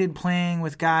 Hated playing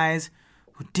with guys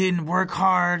who didn't work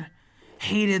hard,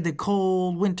 hated the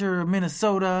cold winter of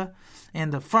Minnesota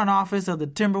and the front office of the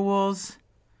Timberwolves.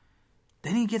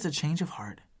 Then he gets a change of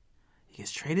heart. He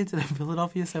gets traded to the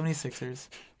Philadelphia 76ers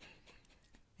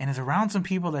and is around some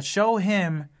people that show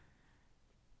him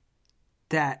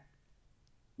that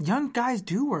young guys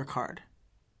do work hard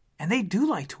and they do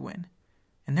like to win.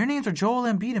 And their names are Joel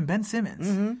Embiid and Ben Simmons.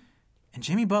 Mm-hmm. And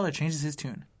Jimmy Butler changes his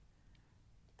tune.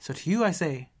 So to you, I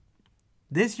say,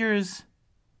 this year's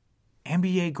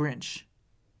NBA Grinch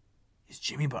is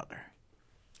Jimmy Butler.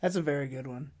 That's a very good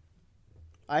one.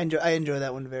 I enjoy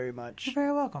that one very much. You're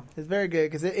very welcome. It's very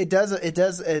good because it does.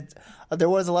 There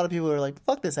was a lot of people who were like,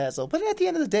 "Fuck this asshole," but at the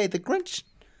end of the day, the Grinch.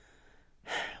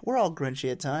 We're all Grinchy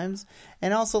at times,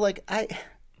 and also like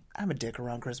I'm a dick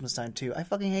around Christmas time too. I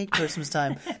fucking hate Christmas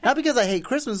time. Not because I hate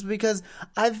Christmas, but because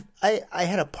I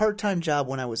had a part-time job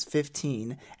when I was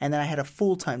 15, and then I had a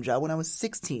full-time job when I was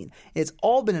 16. It's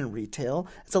all been in retail.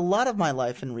 It's a lot of my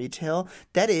life in retail.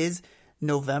 That is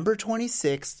November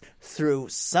 26th through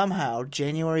somehow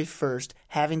January 1st,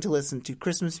 having to listen to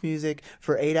Christmas music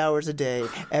for 8 hours a day,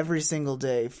 every single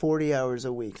day, 40 hours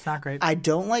a week. It's not great. I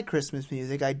don't like Christmas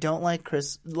music. I don't like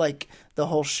the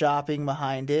whole shopping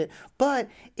behind it. But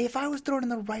if I was thrown in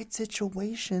the right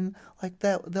situation, like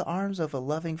the arms of a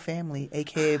loving family,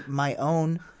 aka my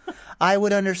own, I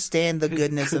would understand the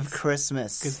goodness of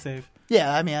Christmas. Good save.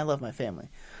 Yeah, I mean, I love my family.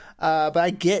 But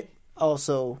I get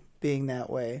also being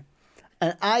that way.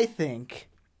 And I think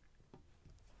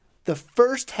the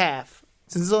first half,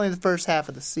 since it's only the first half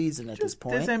of the season at this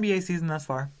point. This NBA season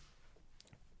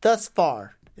Thus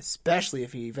far, especially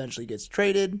if he eventually gets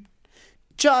traded,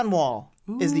 John Wall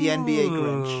is the NBA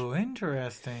Grinch. Ooh,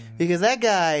 interesting. Because that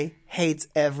guy hates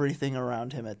everything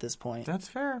around him at this point. That's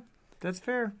fair.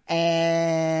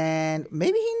 And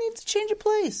maybe he needs to change of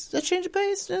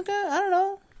pace. Okay, I don't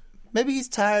know. Maybe he's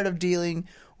tired of dealing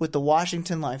with the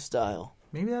Washington lifestyle.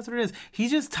 Maybe that's what it is. He's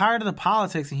just tired of the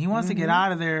politics, and he wants to get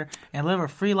out of there and live a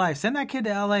free life. Send that kid to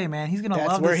L.A., man. He's going to love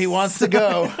this. That's where he wants to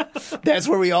go. That's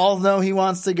where we all know he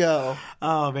wants to go.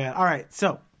 Oh, man. All right,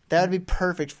 so. That would be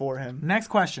perfect for him. Next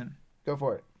question. Go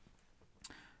for it.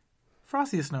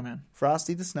 Frosty the Snowman.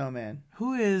 Frosty the Snowman.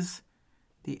 Who is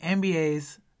the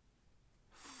NBA's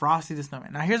Frosty the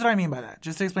Snowman? Now, here's what I mean by that,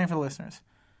 just to explain for the listeners.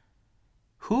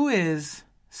 Who is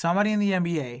somebody in the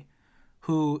NBA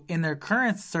who, in their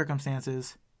current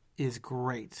circumstances, is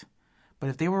great. But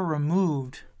if they were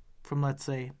removed from, let's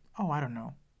say,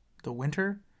 the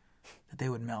winter, that they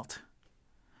would melt.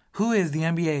 Who is the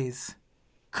NBA's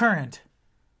current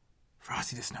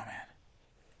Frosty the Snowman?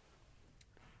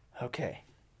 Okay.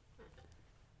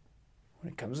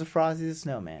 When it comes to Frosty the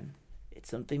Snowman,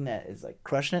 it's something that is like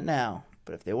crushing it now.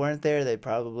 But if they weren't there, they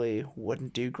probably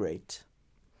wouldn't do great.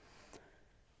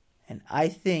 And I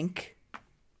think,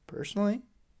 personally,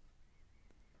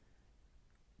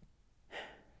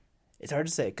 it's hard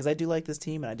to say because I do like this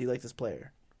team and I do like this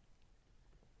player.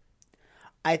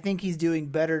 I think he's doing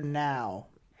better now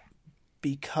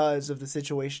because of the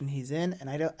situation he's in, and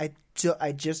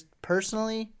I just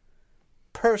personally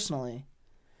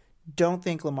don't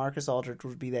think LaMarcus Aldridge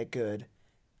would be that good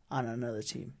on another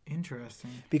team.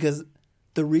 Interesting. Because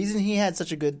the reason he had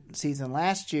such a good season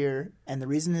last year and the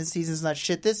reason his season's not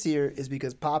shit this year is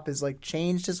because Pop has like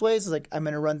changed his ways. It's like, I'm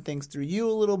going to run things through you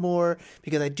a little more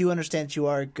because I do understand that you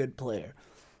are a good player.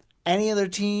 Any other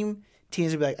teams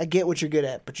would be like, I get what you're good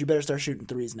at, but you better start shooting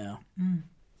threes now.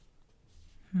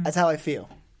 That's how I feel.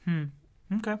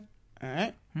 Okay. All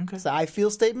right? Okay. So I feel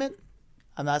statement.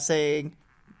 I'm not saying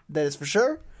that it's for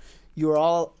sure. You are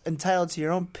all entitled to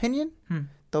your own opinion.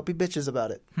 Don't be bitches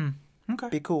about it. Okay.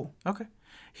 Be cool. Okay.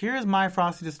 Here's my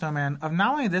Frosty the Snowman of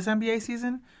not only this NBA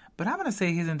season, but I'm going to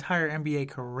say his entire NBA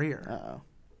career. Uh-oh.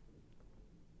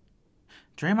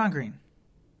 Draymond Green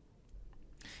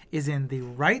is in the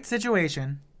right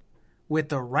situation with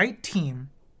the right team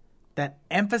that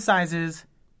emphasizes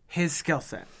his skill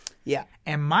set. Yeah.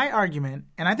 And my argument,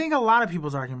 and I think a lot of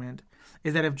people's argument,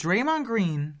 is that if Draymond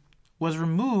Green was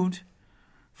removed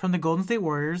from the Golden State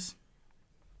Warriors,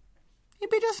 he'd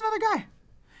be just another guy.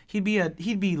 He'd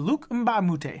be Luke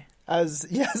Mbamute.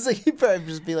 He'd probably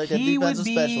just be like a defensive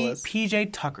specialist. He would be PJ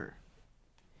Tucker.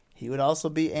 He would also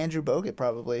be Andrew Bogut,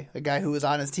 probably. A guy who was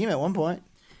on his team at one point.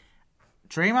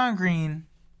 Draymond Green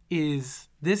is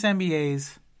this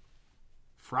NBA's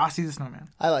Frosty the Snowman.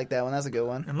 I like that one. That's a good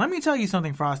one. And let me tell you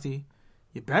something, Frosty.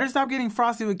 You better stop getting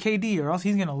frosty with KD or else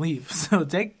he's going to leave. So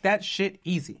take that shit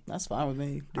easy. That's fine with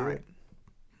me. Do it.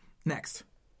 Next.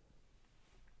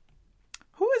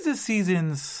 Who is this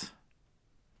season's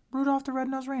Rudolph the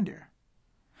Red-Nosed Reindeer?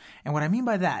 And what I mean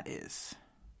by that is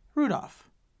Rudolph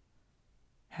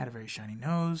had a very shiny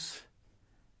nose.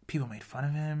 People made fun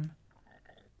of him.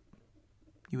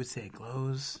 You would say it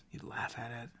glows. You'd laugh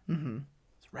at it. Mm-hmm.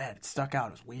 It's red. It stuck out.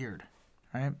 It was weird,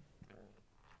 right?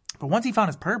 But once he found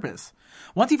his purpose,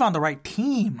 once he found the right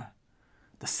team,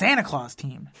 the Santa Claus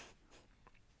team,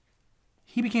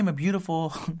 he became a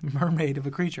beautiful mermaid of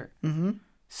a creature. Mm-hmm.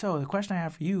 So the question I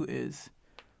have for you is,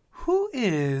 who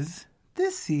is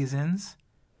this season's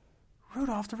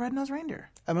Rudolph the Red-Nosed Reindeer?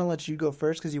 I'm going to let you go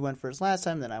first because you went first last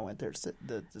time, then I went third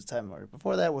this time or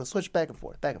before that. We'll switch back and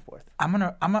forth. I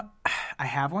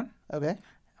have one. Okay.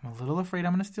 I'm a little afraid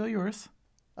I'm going to steal yours.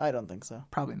 I don't think so.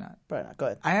 Probably not. Probably not. Go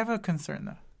ahead. I have a concern,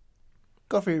 though.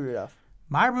 Go for your Rudolph.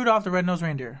 My Rudolph the Red-Nosed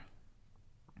Reindeer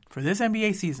for this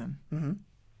NBA season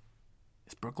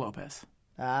is Brook Lopez.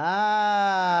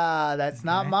 Ah, that's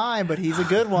not mine, but he's a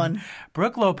good one.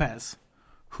 Brook Lopez,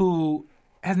 who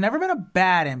has never been a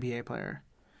bad NBA player,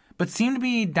 but seemed to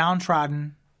be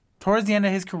downtrodden towards the end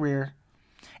of his career,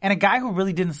 and a guy who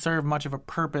really didn't serve much of a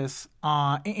purpose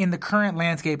in the current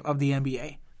landscape of the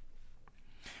NBA.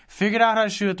 Figured out how to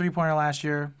shoot a three-pointer last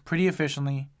year pretty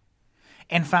efficiently,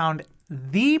 and found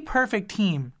the perfect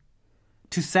team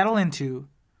to settle into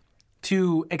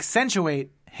to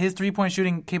accentuate his three-point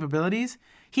shooting capabilities.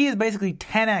 He has basically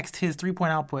 10x'd his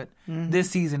three-point output this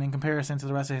season in comparison to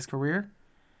the rest of his career.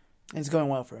 It's going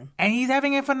well for him. And he's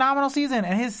having a phenomenal season,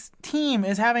 and his team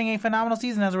is having a phenomenal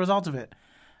season as a result of it.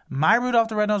 My Rudolph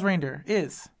the Red-Nosed Reindeer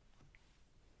is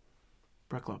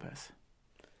Brook Lopez.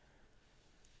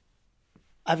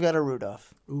 I've got a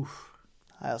Rudolph. Oof.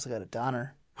 I also got a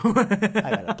Donner. I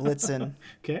got a Blitzen.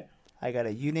 Okay. I got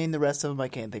a you name the rest of them. I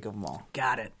can't think of them all.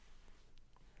 Got it.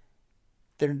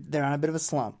 They're on a bit of a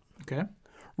slump. Okay.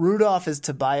 Rudolph is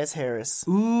Tobias Harris.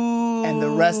 Ooh. And the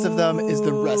rest of them is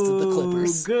the rest of the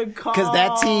Clippers. Good call. Because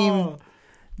that team,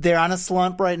 they're on a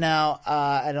slump right now.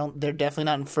 They're definitely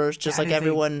not in first. Just That like is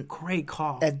everyone. Great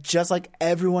call. Just like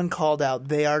everyone called out,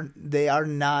 they are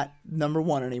not number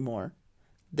one anymore.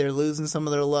 They're losing some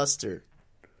of their luster.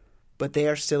 But they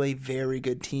are still a very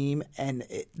good team, and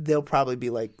they'll probably be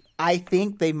like, I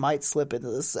think they might slip into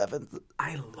the 7th.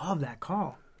 I love that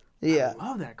call. Yeah. I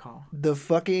love that call.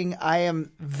 I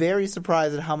am very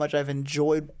surprised at how much I've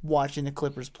enjoyed watching the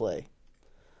Clippers play.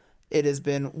 It has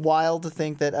been wild to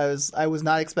think that I was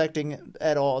not expecting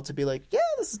at all to be like, yeah,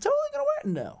 this is totally going to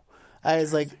work. No. I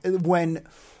was like,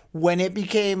 when it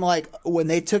became like, when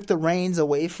they took the reins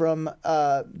away from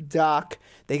Doc,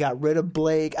 they got rid of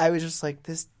Blake, I was just like,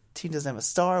 this team doesn't have a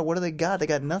star. What do they got? They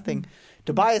got nothing.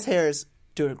 Tobias Harris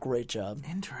doing a great job.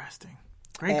 Interesting.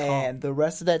 Great call. And the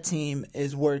rest of that team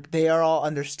is they are all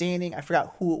understanding. I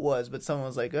forgot who it was, but someone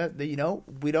was like, we don't,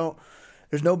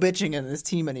 there's no bitching in this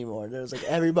team anymore. There's like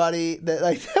everybody that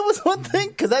was one thing.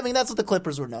 Because that's what the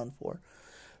Clippers were known for.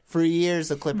 For years,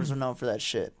 the Clippers were known for that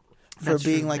shit. For That's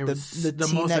being true. like the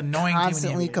team most that annoying constantly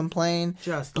team in the NBA. complained.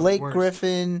 Just the Blake worst.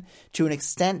 Griffin, to an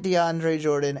extent DeAndre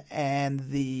Jordan, and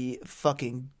the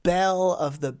fucking belle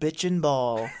of the bitchin'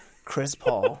 ball, Chris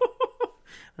Paul.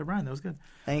 Brian, that was good.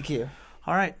 Thank you.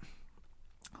 All right.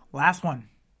 Last one.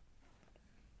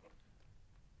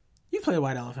 You've played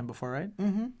White Elephant before, right?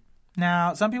 Mm-hmm.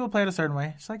 Now, some people play it a certain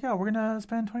way. It's like, we're going to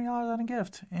spend $20 on a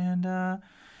gift. And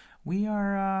we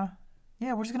are...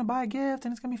 we're just going to buy a gift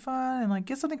and it's going to be fun and like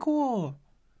get something cool.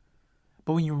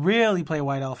 But when you really play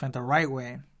White Elephant the right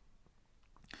way,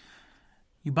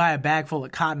 you buy a bag full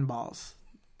of cotton balls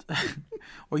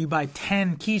or you buy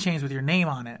 10 keychains with your name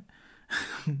on it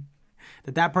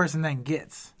that person then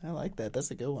gets. I like that. That's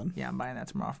a good one. Yeah, I'm buying that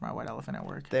tomorrow for my White Elephant at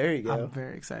work. There you go. I'm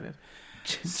very excited.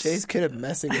 Jay's good at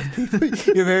messing with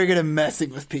people. You're very good at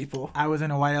messing with people. I was in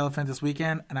a White Elephant this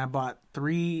weekend, and I bought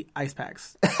 3 ice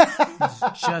packs.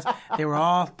 They were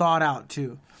all thawed out,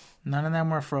 too. None of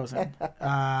them were frozen.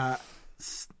 I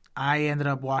ended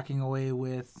up walking away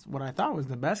with what I thought was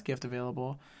the best gift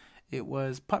available. It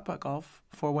was putt-putt golf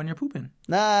for when you're pooping.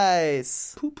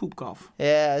 Nice. Poop golf.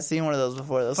 Yeah, I've seen one of those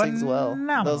before. Those things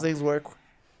Phenomenal. Those things work.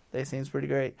 They seem pretty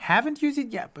great. Haven't used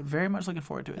it yet, but very much looking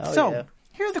forward to it. Oh, so, yeah.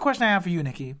 Here's the question I have for you,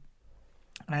 Nikki.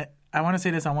 And I want to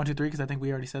say this on 1, 2, 3 because I think we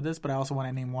already said this, but I also want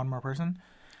to name one more person.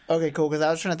 Okay, cool. Because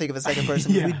I was trying to think of a second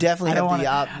person. Yeah. We definitely have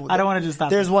I don't want to just stop.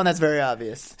 There's one that's very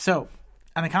obvious. So,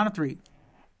 on the count of 3,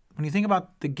 when you think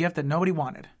about the gift that nobody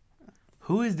wanted,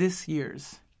 who is this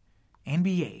year's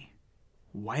NBA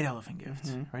White Elephant gift?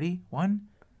 Mm-hmm. Ready? 1,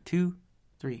 2,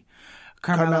 3.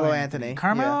 Carmelo Anthony.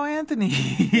 Carmelo Anthony.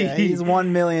 Yeah, he's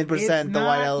 1,000,000% the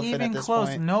White Elephant even at this close.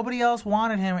 point. Nobody else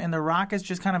wanted him, and the Rockets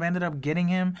just kind of ended up getting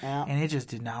him, Yeah. and it just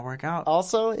did not work out.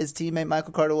 Also, his teammate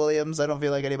Michael Carter-Williams. I don't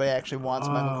feel like anybody actually wants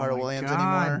Michael Carter-Williams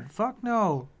anymore. Fuck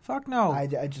no. I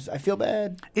feel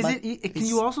bad. Can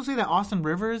you also say that Austin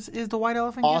Rivers is the White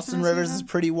Elephant? Austin Rivers is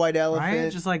pretty White Elephant.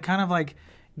 Right? Just like kind of like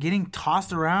getting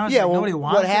tossed around. Yeah, well, nobody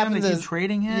wants what him. happens They is keep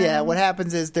trading him. Yeah, what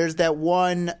happens is there's that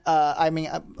one.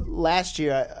 Last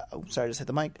year, sorry, I just hit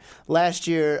the mic. Last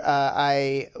year,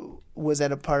 I was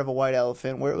at a part of a white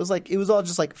elephant where it was all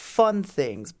just like fun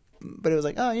things, but it was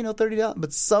like, oh, $30.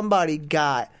 But somebody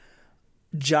got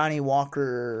Johnny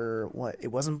Walker. What? It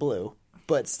wasn't blue,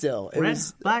 but still, it Red,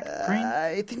 was black, green.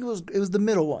 I think it was the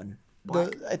middle one.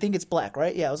 Black. I think it's black,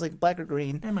 right? Yeah, it was like black or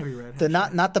green. It might be red.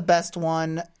 Not the best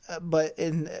one, but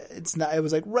it's not. It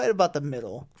was like right about the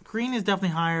middle. Green is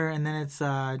definitely higher, and then it's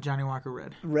Johnny Walker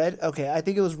red. Red? Okay, I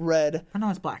think it was red. Oh,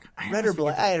 no, it's black. Red or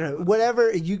black? I don't know.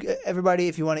 Whatever. Everybody,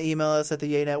 if you want to email us at the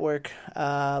Yay Network, let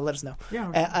us know. Yeah,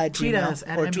 tweet Gmail, us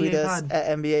at or NBA tweet us Pod.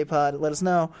 at NBA Pod. Let us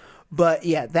know. But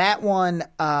yeah, that one.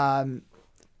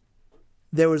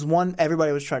 There was one.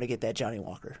 Everybody was trying to get that Johnny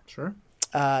Walker. Sure.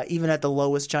 Even at the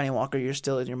lowest Johnny Walker, you're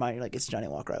still in your mind. You're like, it's Johnny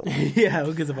Walker. I want. Yeah,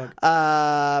 who gives a fuck?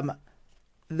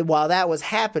 While that was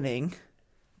happening,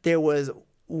 there was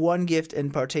one gift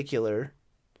in particular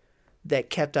that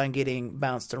kept on getting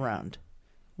bounced around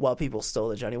while people stole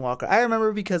the Johnny Walker. I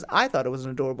remember because I thought it was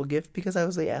an adorable gift because I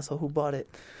was the asshole who bought it.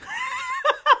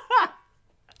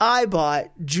 I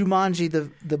bought Jumanji,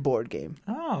 the board game.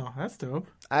 Oh, that's dope.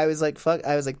 I was like, fuck.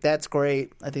 I was like, that's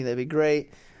great. I think that'd be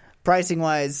great. Pricing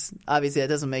wise, obviously that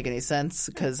doesn't make any sense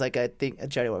because I think a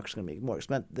Johnny Walker's going to be more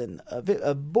expensive than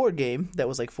a board game that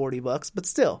was like $40, but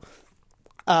still,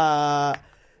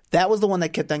 that was the one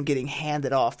that kept on getting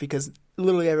handed off because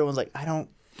literally everyone's like, I don't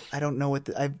know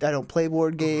I don't play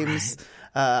board games.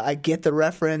 Right. I get the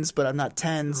reference, but I'm not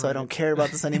 10, so I don't care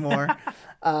about this anymore.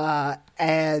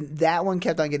 And that one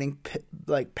kept on getting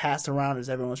passed around as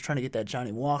everyone was trying to get that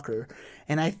Johnny Walker.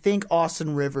 And I think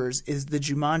Austin Rivers is the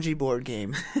Jumanji board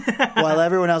game, while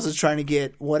everyone else is trying to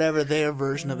get whatever their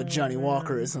version of a Johnny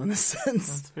Walker is in a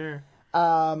sense. That's fair.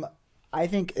 I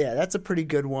think, that's a pretty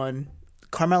good one.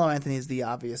 Carmelo Anthony is the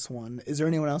obvious one. Is there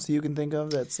anyone else you can think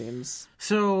of that seems...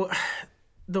 So,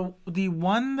 the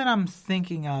one that I'm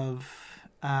thinking of,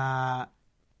 and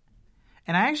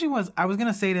I was going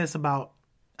to say this about,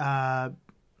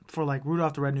 for like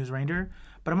Rudolph the Red-Nosed Reindeer,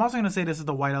 but I'm also going to say this is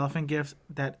the White Elephant gift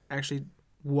that actually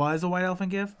was a White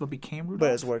Elephant gift, but became Rudolph.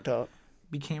 But it's worked out.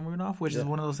 Became Rudolph, which is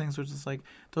one of those things which is like,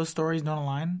 those stories don't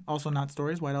align. Also not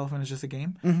stories. White Elephant is just a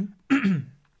game. Mm-hmm.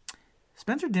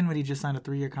 Spencer Dinwiddie just signed a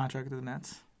 3-year contract with the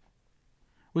Nets.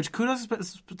 Which kudos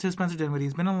to Spencer Dinwiddie.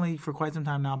 He's been in the league for quite some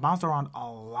time now. Bounced around a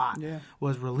lot. Yeah.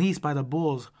 Was released by the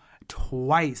Bulls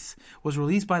twice. Was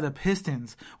released by the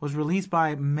Pistons. Was released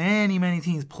by many, many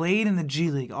teams. Played in the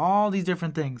G League. All these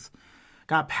different things.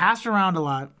 Got passed around a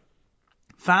lot.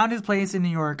 Found his place in New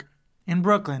York, in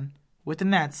Brooklyn, with the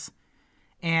Nets.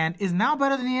 And is now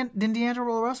better than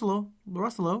D'Angelo Russell.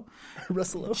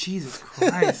 Jesus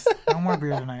Christ. No more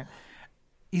beer tonight.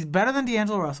 He's better than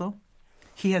D'Angelo Russell.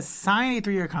 He has signed a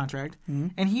 3-year contract,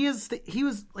 and he's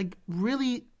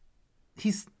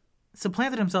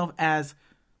supplanted himself as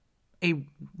a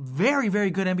very, very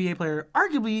good NBA player,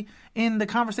 arguably in the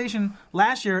conversation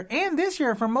last year and this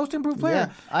year for most improved player.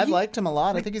 Yeah, I've liked him a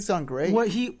lot. I think he's done great.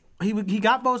 He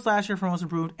got votes last year for most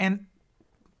improved, and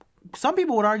some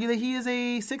people would argue that he is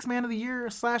a 6th man of the year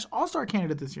 / All-Star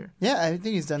candidate this year. Yeah, I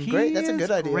think he's done great. That's a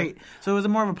good idea. Great. So it was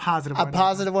more of a positive one. A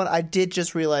positive one. I did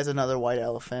just realize another white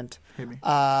elephant. Hit me.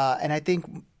 And I think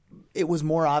it was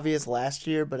more obvious last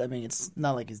year, but I mean, it's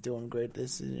not like he's doing great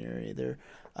this year either.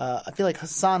 I feel like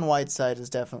Hassan Whiteside is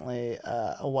definitely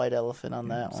a white elephant on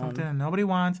that one. Something nobody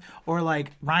wants. Or like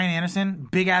Ryan Anderson,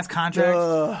 big ass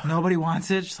contract. Nobody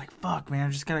wants it. Just like, fuck, man.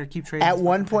 I just got to keep trading. At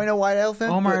one point, a white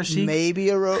elephant. Omar Asik. Maybe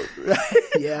a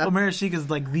yeah. Omar Asik is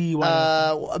like the white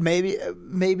elephant.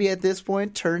 Maybe at this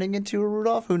point turning into a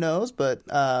Rudolph. Who knows? But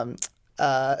oh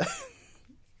my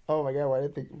god, why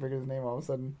did I forget his name all of a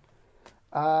sudden?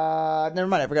 Never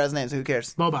mind. I forgot his name. So who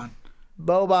cares?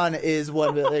 Boban is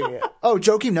one. Oh,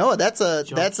 Joakim Noah. That's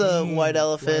a white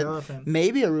elephant.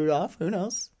 Maybe a Rudolph. Who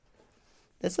knows?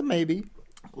 That's a maybe.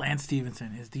 Lance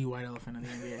Stevenson is the white elephant in the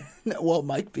NBA. No, well,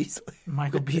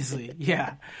 Michael Beasley.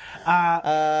 Yeah.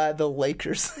 The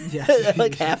Lakers. Yeah.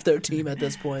 Like half their team at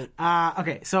this point.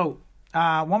 Okay, so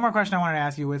one more question I wanted to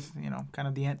ask you with kind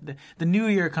of the new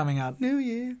year coming up. New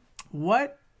year.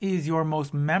 What is your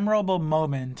most memorable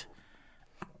moment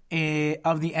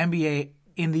of the NBA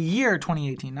in the year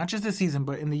 2018? Not just this season,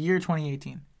 but in the year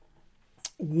 2018.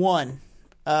 One,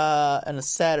 on a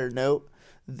sadder note,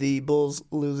 the Bulls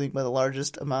losing by the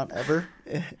largest amount ever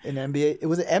in NBA.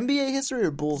 Was it NBA history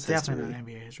or Bulls history? Definitely not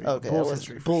NBA history. Okay, Bulls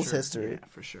history. Bulls history. Yeah,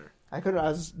 for sure.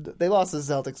 They lost to the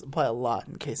Celtics by a lot,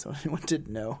 in case anyone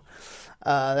didn't know.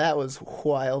 That was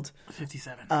wild.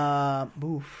 57.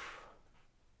 Oof.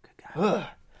 Good guy.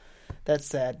 That's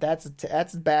sad. That's a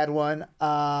bad one.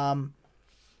 One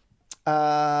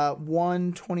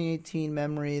 2018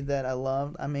 memory that I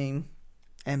loved. I mean,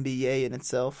 NBA in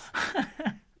itself.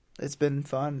 It's been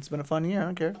fun. It's been a fun year. I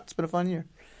don't care. It's been a fun year.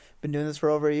 Been doing this for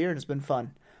over a year and it's been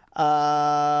fun.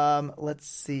 Let's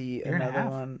see. Another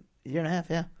one. Year and a half,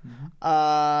 yeah.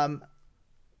 Mm-hmm.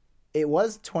 It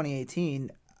was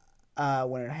 2018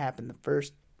 when it happened.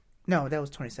 No, that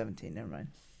was 2017. Never mind.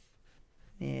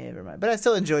 But I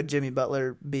still enjoyed Jimmy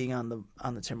Butler being on the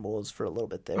Timberwolves for a little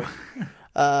bit there. What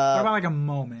about like a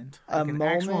moment? Like an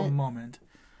actual moment.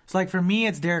 So like for me,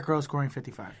 it's Derrick Rose scoring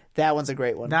 55. That one's a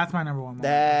great one. That's my number one moment.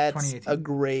 That's a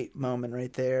great moment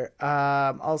right there.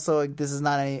 Also, this is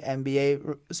not any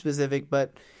NBA specific,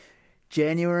 but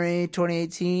January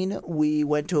 2018, we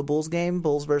went to a Bulls game,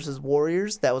 Bulls versus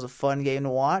Warriors. That was a fun game to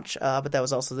watch, but that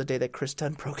was also the day that Chris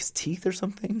Dunn broke his teeth or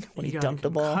something when he dunked a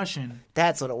ball. Concussion.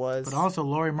 That's what it was. But also,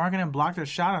 Lauri Markkanen blocked a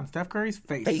shot on Steph Curry's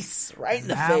face. Right in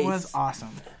the face. That was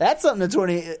awesome. That's something to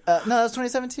that was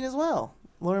 2017 as well.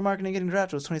 Lauri Markkanen getting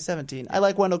drafted was 2017. I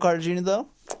like Wendell Carter Jr. though.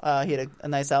 He had a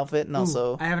nice outfit, and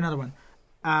also I have another one.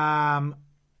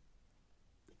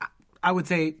 I would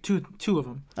say two of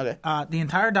them. Okay. The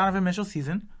entire Donovan Mitchell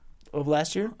season of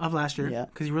last year, yeah,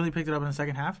 because he really picked it up in the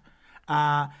second half.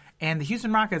 And the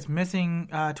Houston Rockets missing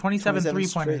 27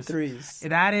 3-pointers. Threes.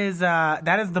 That is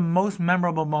the most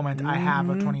memorable moment I have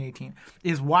of 2018.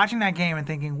 Is watching that game and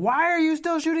thinking, why are you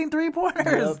still shooting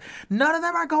 3-pointers? Yep. None of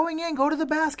them are going in. Go to the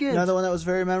basket. Another one that was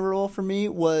very memorable for me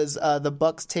was the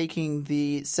Bucks taking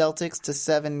the Celtics to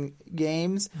 7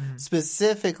 games.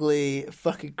 Specifically,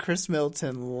 fucking Chris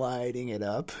Middleton lighting it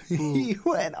up. He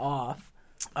went off.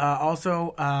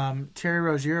 Also, Terry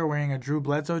Rozier wearing a Drew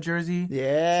Bledsoe jersey. Yeah.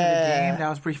 To the game. That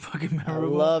was pretty fucking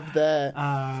memorable. I love that.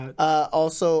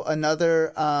 Also,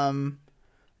 another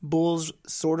Bulls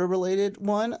sort of related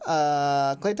one.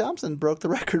 Klay Thompson broke the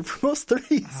record for most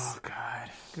threes. Oh,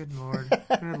 God. Good Lord.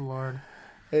 Good Lord.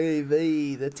 Hey,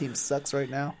 that team sucks right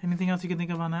now. Anything else you can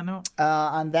think of on that note?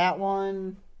 On that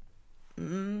one,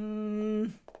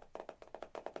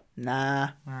 nah,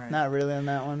 not really on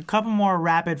that one. Couple more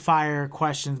rapid fire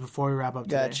questions before we wrap up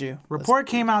today. Got you. Report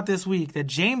came out this week that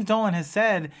James Dolan has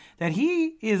said that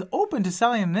he is open to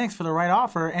selling the Knicks for the right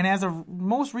offer, and as of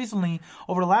most recently,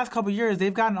 over the last couple of years,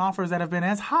 they've gotten offers that have been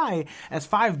as high as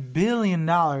 $5 billion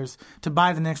to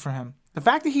buy the Knicks for him. The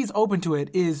fact that he's open to it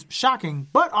is shocking,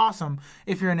 but awesome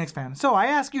if you're a Knicks fan. So I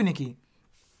ask you, Nikki,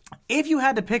 if you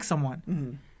had to pick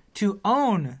someone to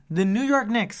own the New York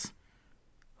Knicks,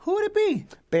 who would it be?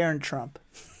 Barron Trump.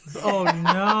 Oh,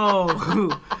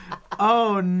 no.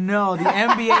 Oh, no. The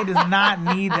NBA does not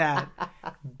need that.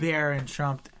 Barron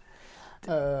Trump.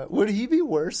 Would he be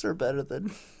worse or better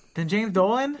than James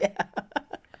Dolan? Yeah.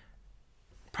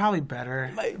 Probably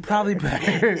better. Probably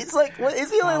better. It's like, what,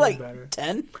 is he only like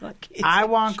 10? I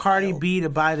want Cardi B to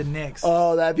buy the Knicks.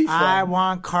 Oh, that'd be fun. I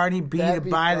want Cardi B to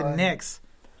buy the Knicks.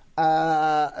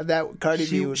 That Cardi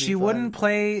B would be She fun. wouldn't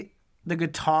play the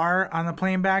guitar on the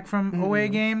plane back from away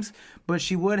games, but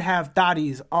she would have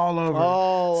thotties all over.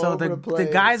 So the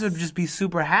guys would just be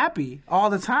super happy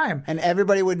all the time. And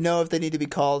everybody would know if they need to be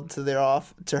called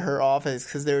to her office,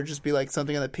 because there would just be like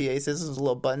something on the PA system, a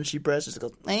little button she pressed, just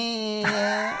goes,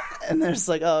 and they're just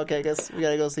like, oh, okay, I guess we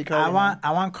gotta go see Cardi.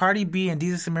 I want Cardi B and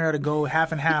Deezus and Mero to go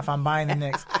half and half on buying the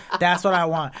Knicks. That's what I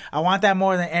want. I want that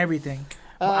more than everything.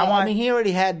 I mean, he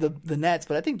already had the Nets,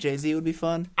 but I think Jay-Z would be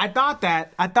fun. I thought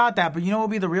that, but you know what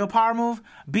would be the real power move?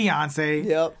 Beyonce.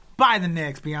 Yep. Buy the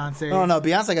Knicks, Beyonce. Oh, no,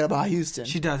 Beyonce got to buy Houston.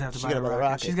 She does have to buy the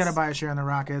Rockets. She's got to buy a share in the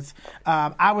Rockets.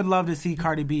 I would love to see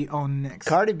Cardi B own the Knicks.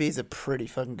 Cardi B's a pretty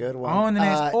fucking good one. Own the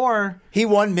Knicks, or... He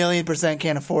 1,000,000%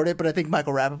 can't afford it, but I think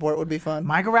Michael Rappaport would be fun.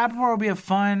 Michael Rappaport would be a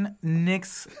fun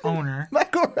Knicks owner.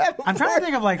 Michael Rappaport I'm trying to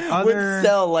think of like other... would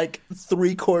sell like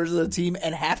 3/4 of the team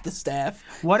and half the staff.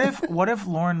 What if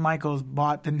Lauren Michaels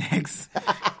bought the Knicks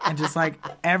and just like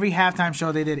every halftime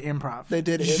show they did improv? They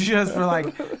did just for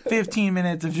like 15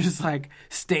 minutes of just like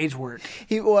stage work.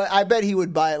 I bet he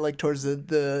would buy it like towards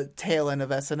the tail end of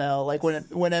SNL, like when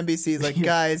NBC's like,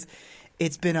 guys,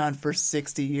 it's been on for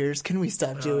 60 years. Can we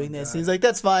stop doing this? And he's like,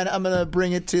 that's fine. I'm gonna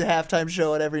bring it to the halftime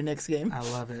show at every Knicks game. I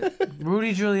love it.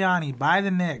 Rudy Giuliani, buy the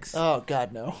Knicks. Oh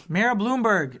God, no. Mayor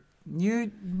Bloomberg,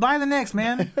 you buy the Knicks,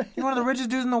 man. You're one of the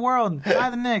richest dudes in the world. Buy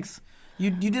the Knicks.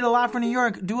 You did a lot for New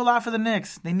York. Do a lot for the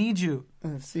Knicks. They need you.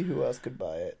 Let's see who else could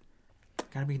buy it.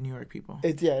 Gotta be New York people.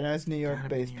 It's New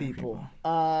York-based people.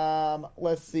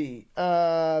 Let's see.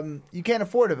 You can't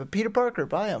afford it, but Peter Parker,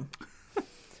 buy him.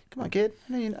 Come on, kid.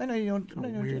 I know you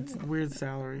don't. Weird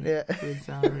salary. Yeah. Weird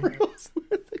salary.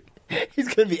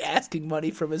 He's gonna be asking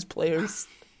money from his players.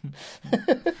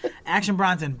 Action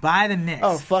Bronson, buy the Knicks.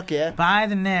 Oh, fuck yeah. Buy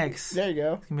the Knicks. There you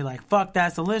go. It's going to be like, fuck,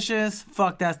 that's delicious.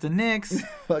 Fuck, that's the Knicks.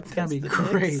 Fuck, it's going to be that's the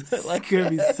great. Knicks. It's going to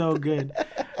be so good.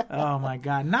 Oh, my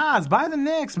God. Nas, buy the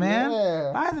Knicks, man.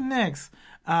 Yeah. Buy the Knicks.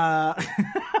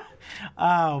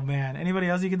 Oh, man. Anybody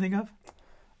else you can think of?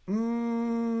 No,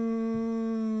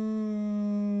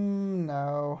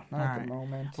 not at the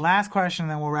moment. Last question,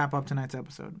 then we'll wrap up tonight's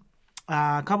episode.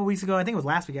 A couple weeks ago, I think it was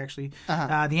last week actually, the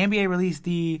NBA released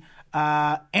the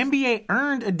NBA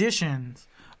Earned Editions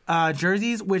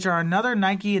jerseys, which are another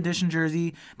Nike Edition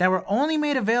jersey that were only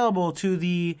made available to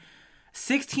the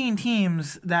 16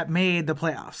 teams that made the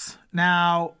playoffs.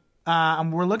 Now,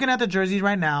 we're looking at the jerseys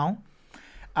right now.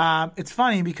 It's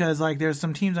funny because like there's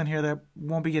some teams on here that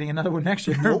won't be getting another one next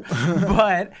year. Nope.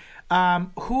 But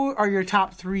who are your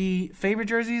top 3 favorite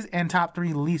jerseys and top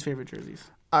 3 least favorite jerseys?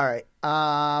 All right.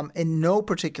 In no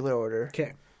particular order.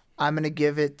 Okay. I'm going to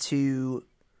give it to...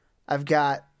 I've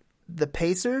got the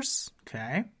Pacers.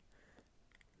 Okay.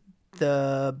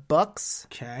 The Bucks.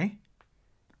 Okay.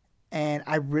 And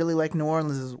I really like New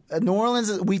Orleans. New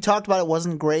Orleans, we talked about it,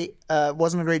 wasn't great.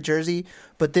 Wasn't a great jersey.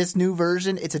 But this new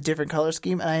version, it's a different color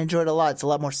scheme, and I enjoyed it a lot. It's a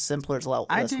lot more simpler. It's a lot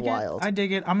less wild. I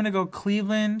dig it. I'm going to go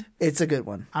Cleveland. It's a good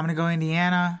one. I'm going to go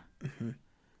Indiana. Mm-hmm.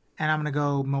 And I'm going to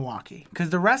go Milwaukee.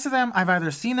 Because the rest of them, I've either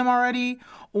seen them already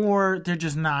or they're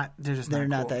just not cool.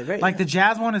 Not that great. Like the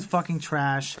Jazz one is fucking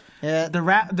trash. Yeah.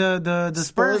 The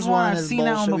Spurs one, I've seen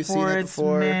that one before. It's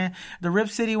meh. The Rip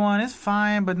City one is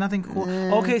fine, but nothing cool.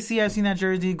 OKC, I've seen that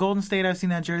jersey. Golden State, I've seen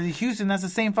that jersey. Houston, that's the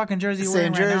same fucking jersey we're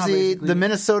wearing right now, basically. The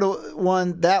Minnesota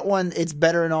one, that one, it's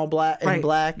better in all black. Right. In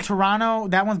black. Toronto,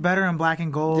 that one's better in black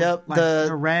and gold. Yep. Like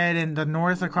the red and the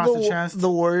north across the chest.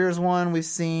 The Warriors one we've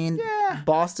seen. Yeah.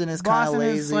 Boston is kind of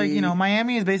lazy. Is like,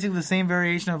 Miami is basically the same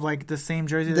variation of like the same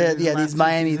jersey. These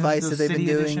Miami Vice that they've been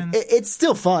doing. It's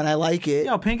still fun. I like it.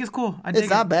 Yo, pink is cool. It's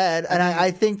not bad, and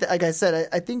I think that, like I said,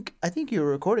 I think you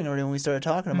were recording already when we started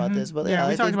talking about this. But yeah,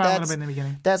 we talked about it a little bit in the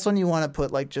beginning. That's when you want to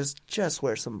put like just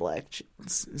wear some black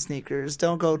sneakers.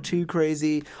 Don't go too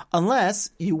crazy unless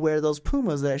you wear those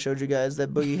Pumas that I showed you guys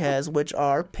that Boogie has, which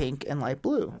are pink and light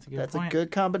blue. That's a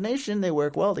good combination. They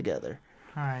work well together.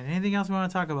 All right. Anything else we want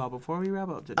to talk about before we wrap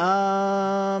up today?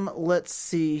 Let's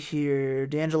see here.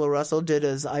 D'Angelo Russell did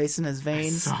his ice in his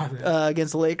veins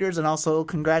against the Lakers, and also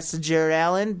congrats to Jared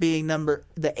Allen being the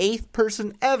 8th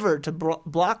person ever to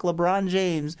block LeBron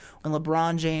James when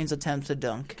LeBron James attempts to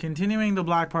dunk. Continuing the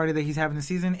block party that he's having this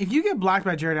season. If you get blocked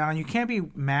by Jared Allen, you can't be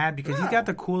mad because he's got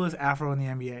the coolest afro in the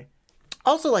NBA.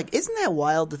 Also, like, isn't that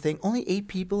wild to think only 8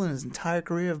 people in his entire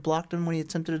career have blocked him when he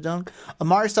attempted a dunk?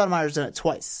 Amari Stoudemire's done it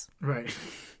twice. Right.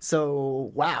 So,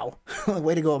 wow.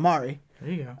 Way to go, Amari.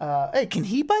 There you go. Hey, can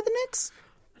he buy the Knicks?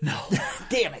 No.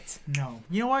 Damn it. No.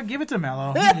 You know what? Give it to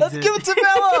Melo. Yeah, let's give it to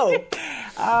Melo.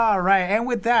 All right. And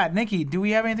with that, Nikki, do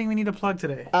we have anything we need to plug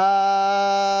today?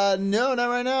 No, not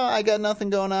right now. I got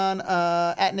nothing going on.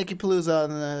 At Nikki Palooza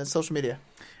on the social media.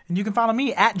 And you can follow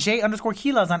me at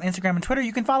J_Kilas on Instagram and Twitter.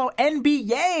 You can follow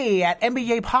NBA at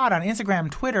NBA Pod on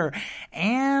Instagram, Twitter,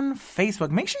 and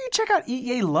Facebook. Make sure you check out Eat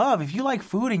Yay Love if you like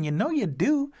food, and you know you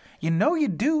do.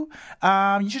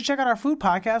 You should check out our food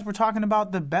podcast. We're talking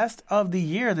about the best of the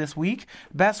year this week.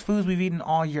 Best foods we've eaten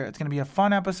all year. It's going to be a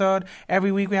fun episode.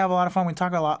 Every week we have a lot of fun. We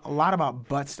talk a lot about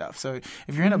butt stuff. So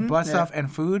if you're into butt stuff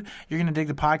and food, you're going to dig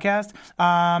the podcast.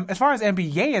 As far as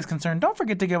NBA is concerned, don't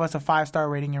forget to give us a 5-star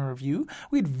rating and review.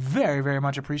 We'd very, very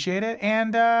much appreciate it.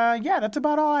 And that's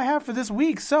about all I have for this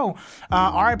week. So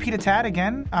RIP to Tad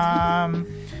again.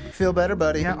 Feel better,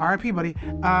 buddy. Yeah, RIP, buddy.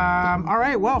 All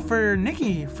right, well, for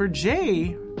Nikki, for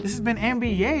Jay, this has been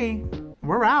NBA.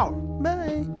 We're out.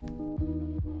 Bye.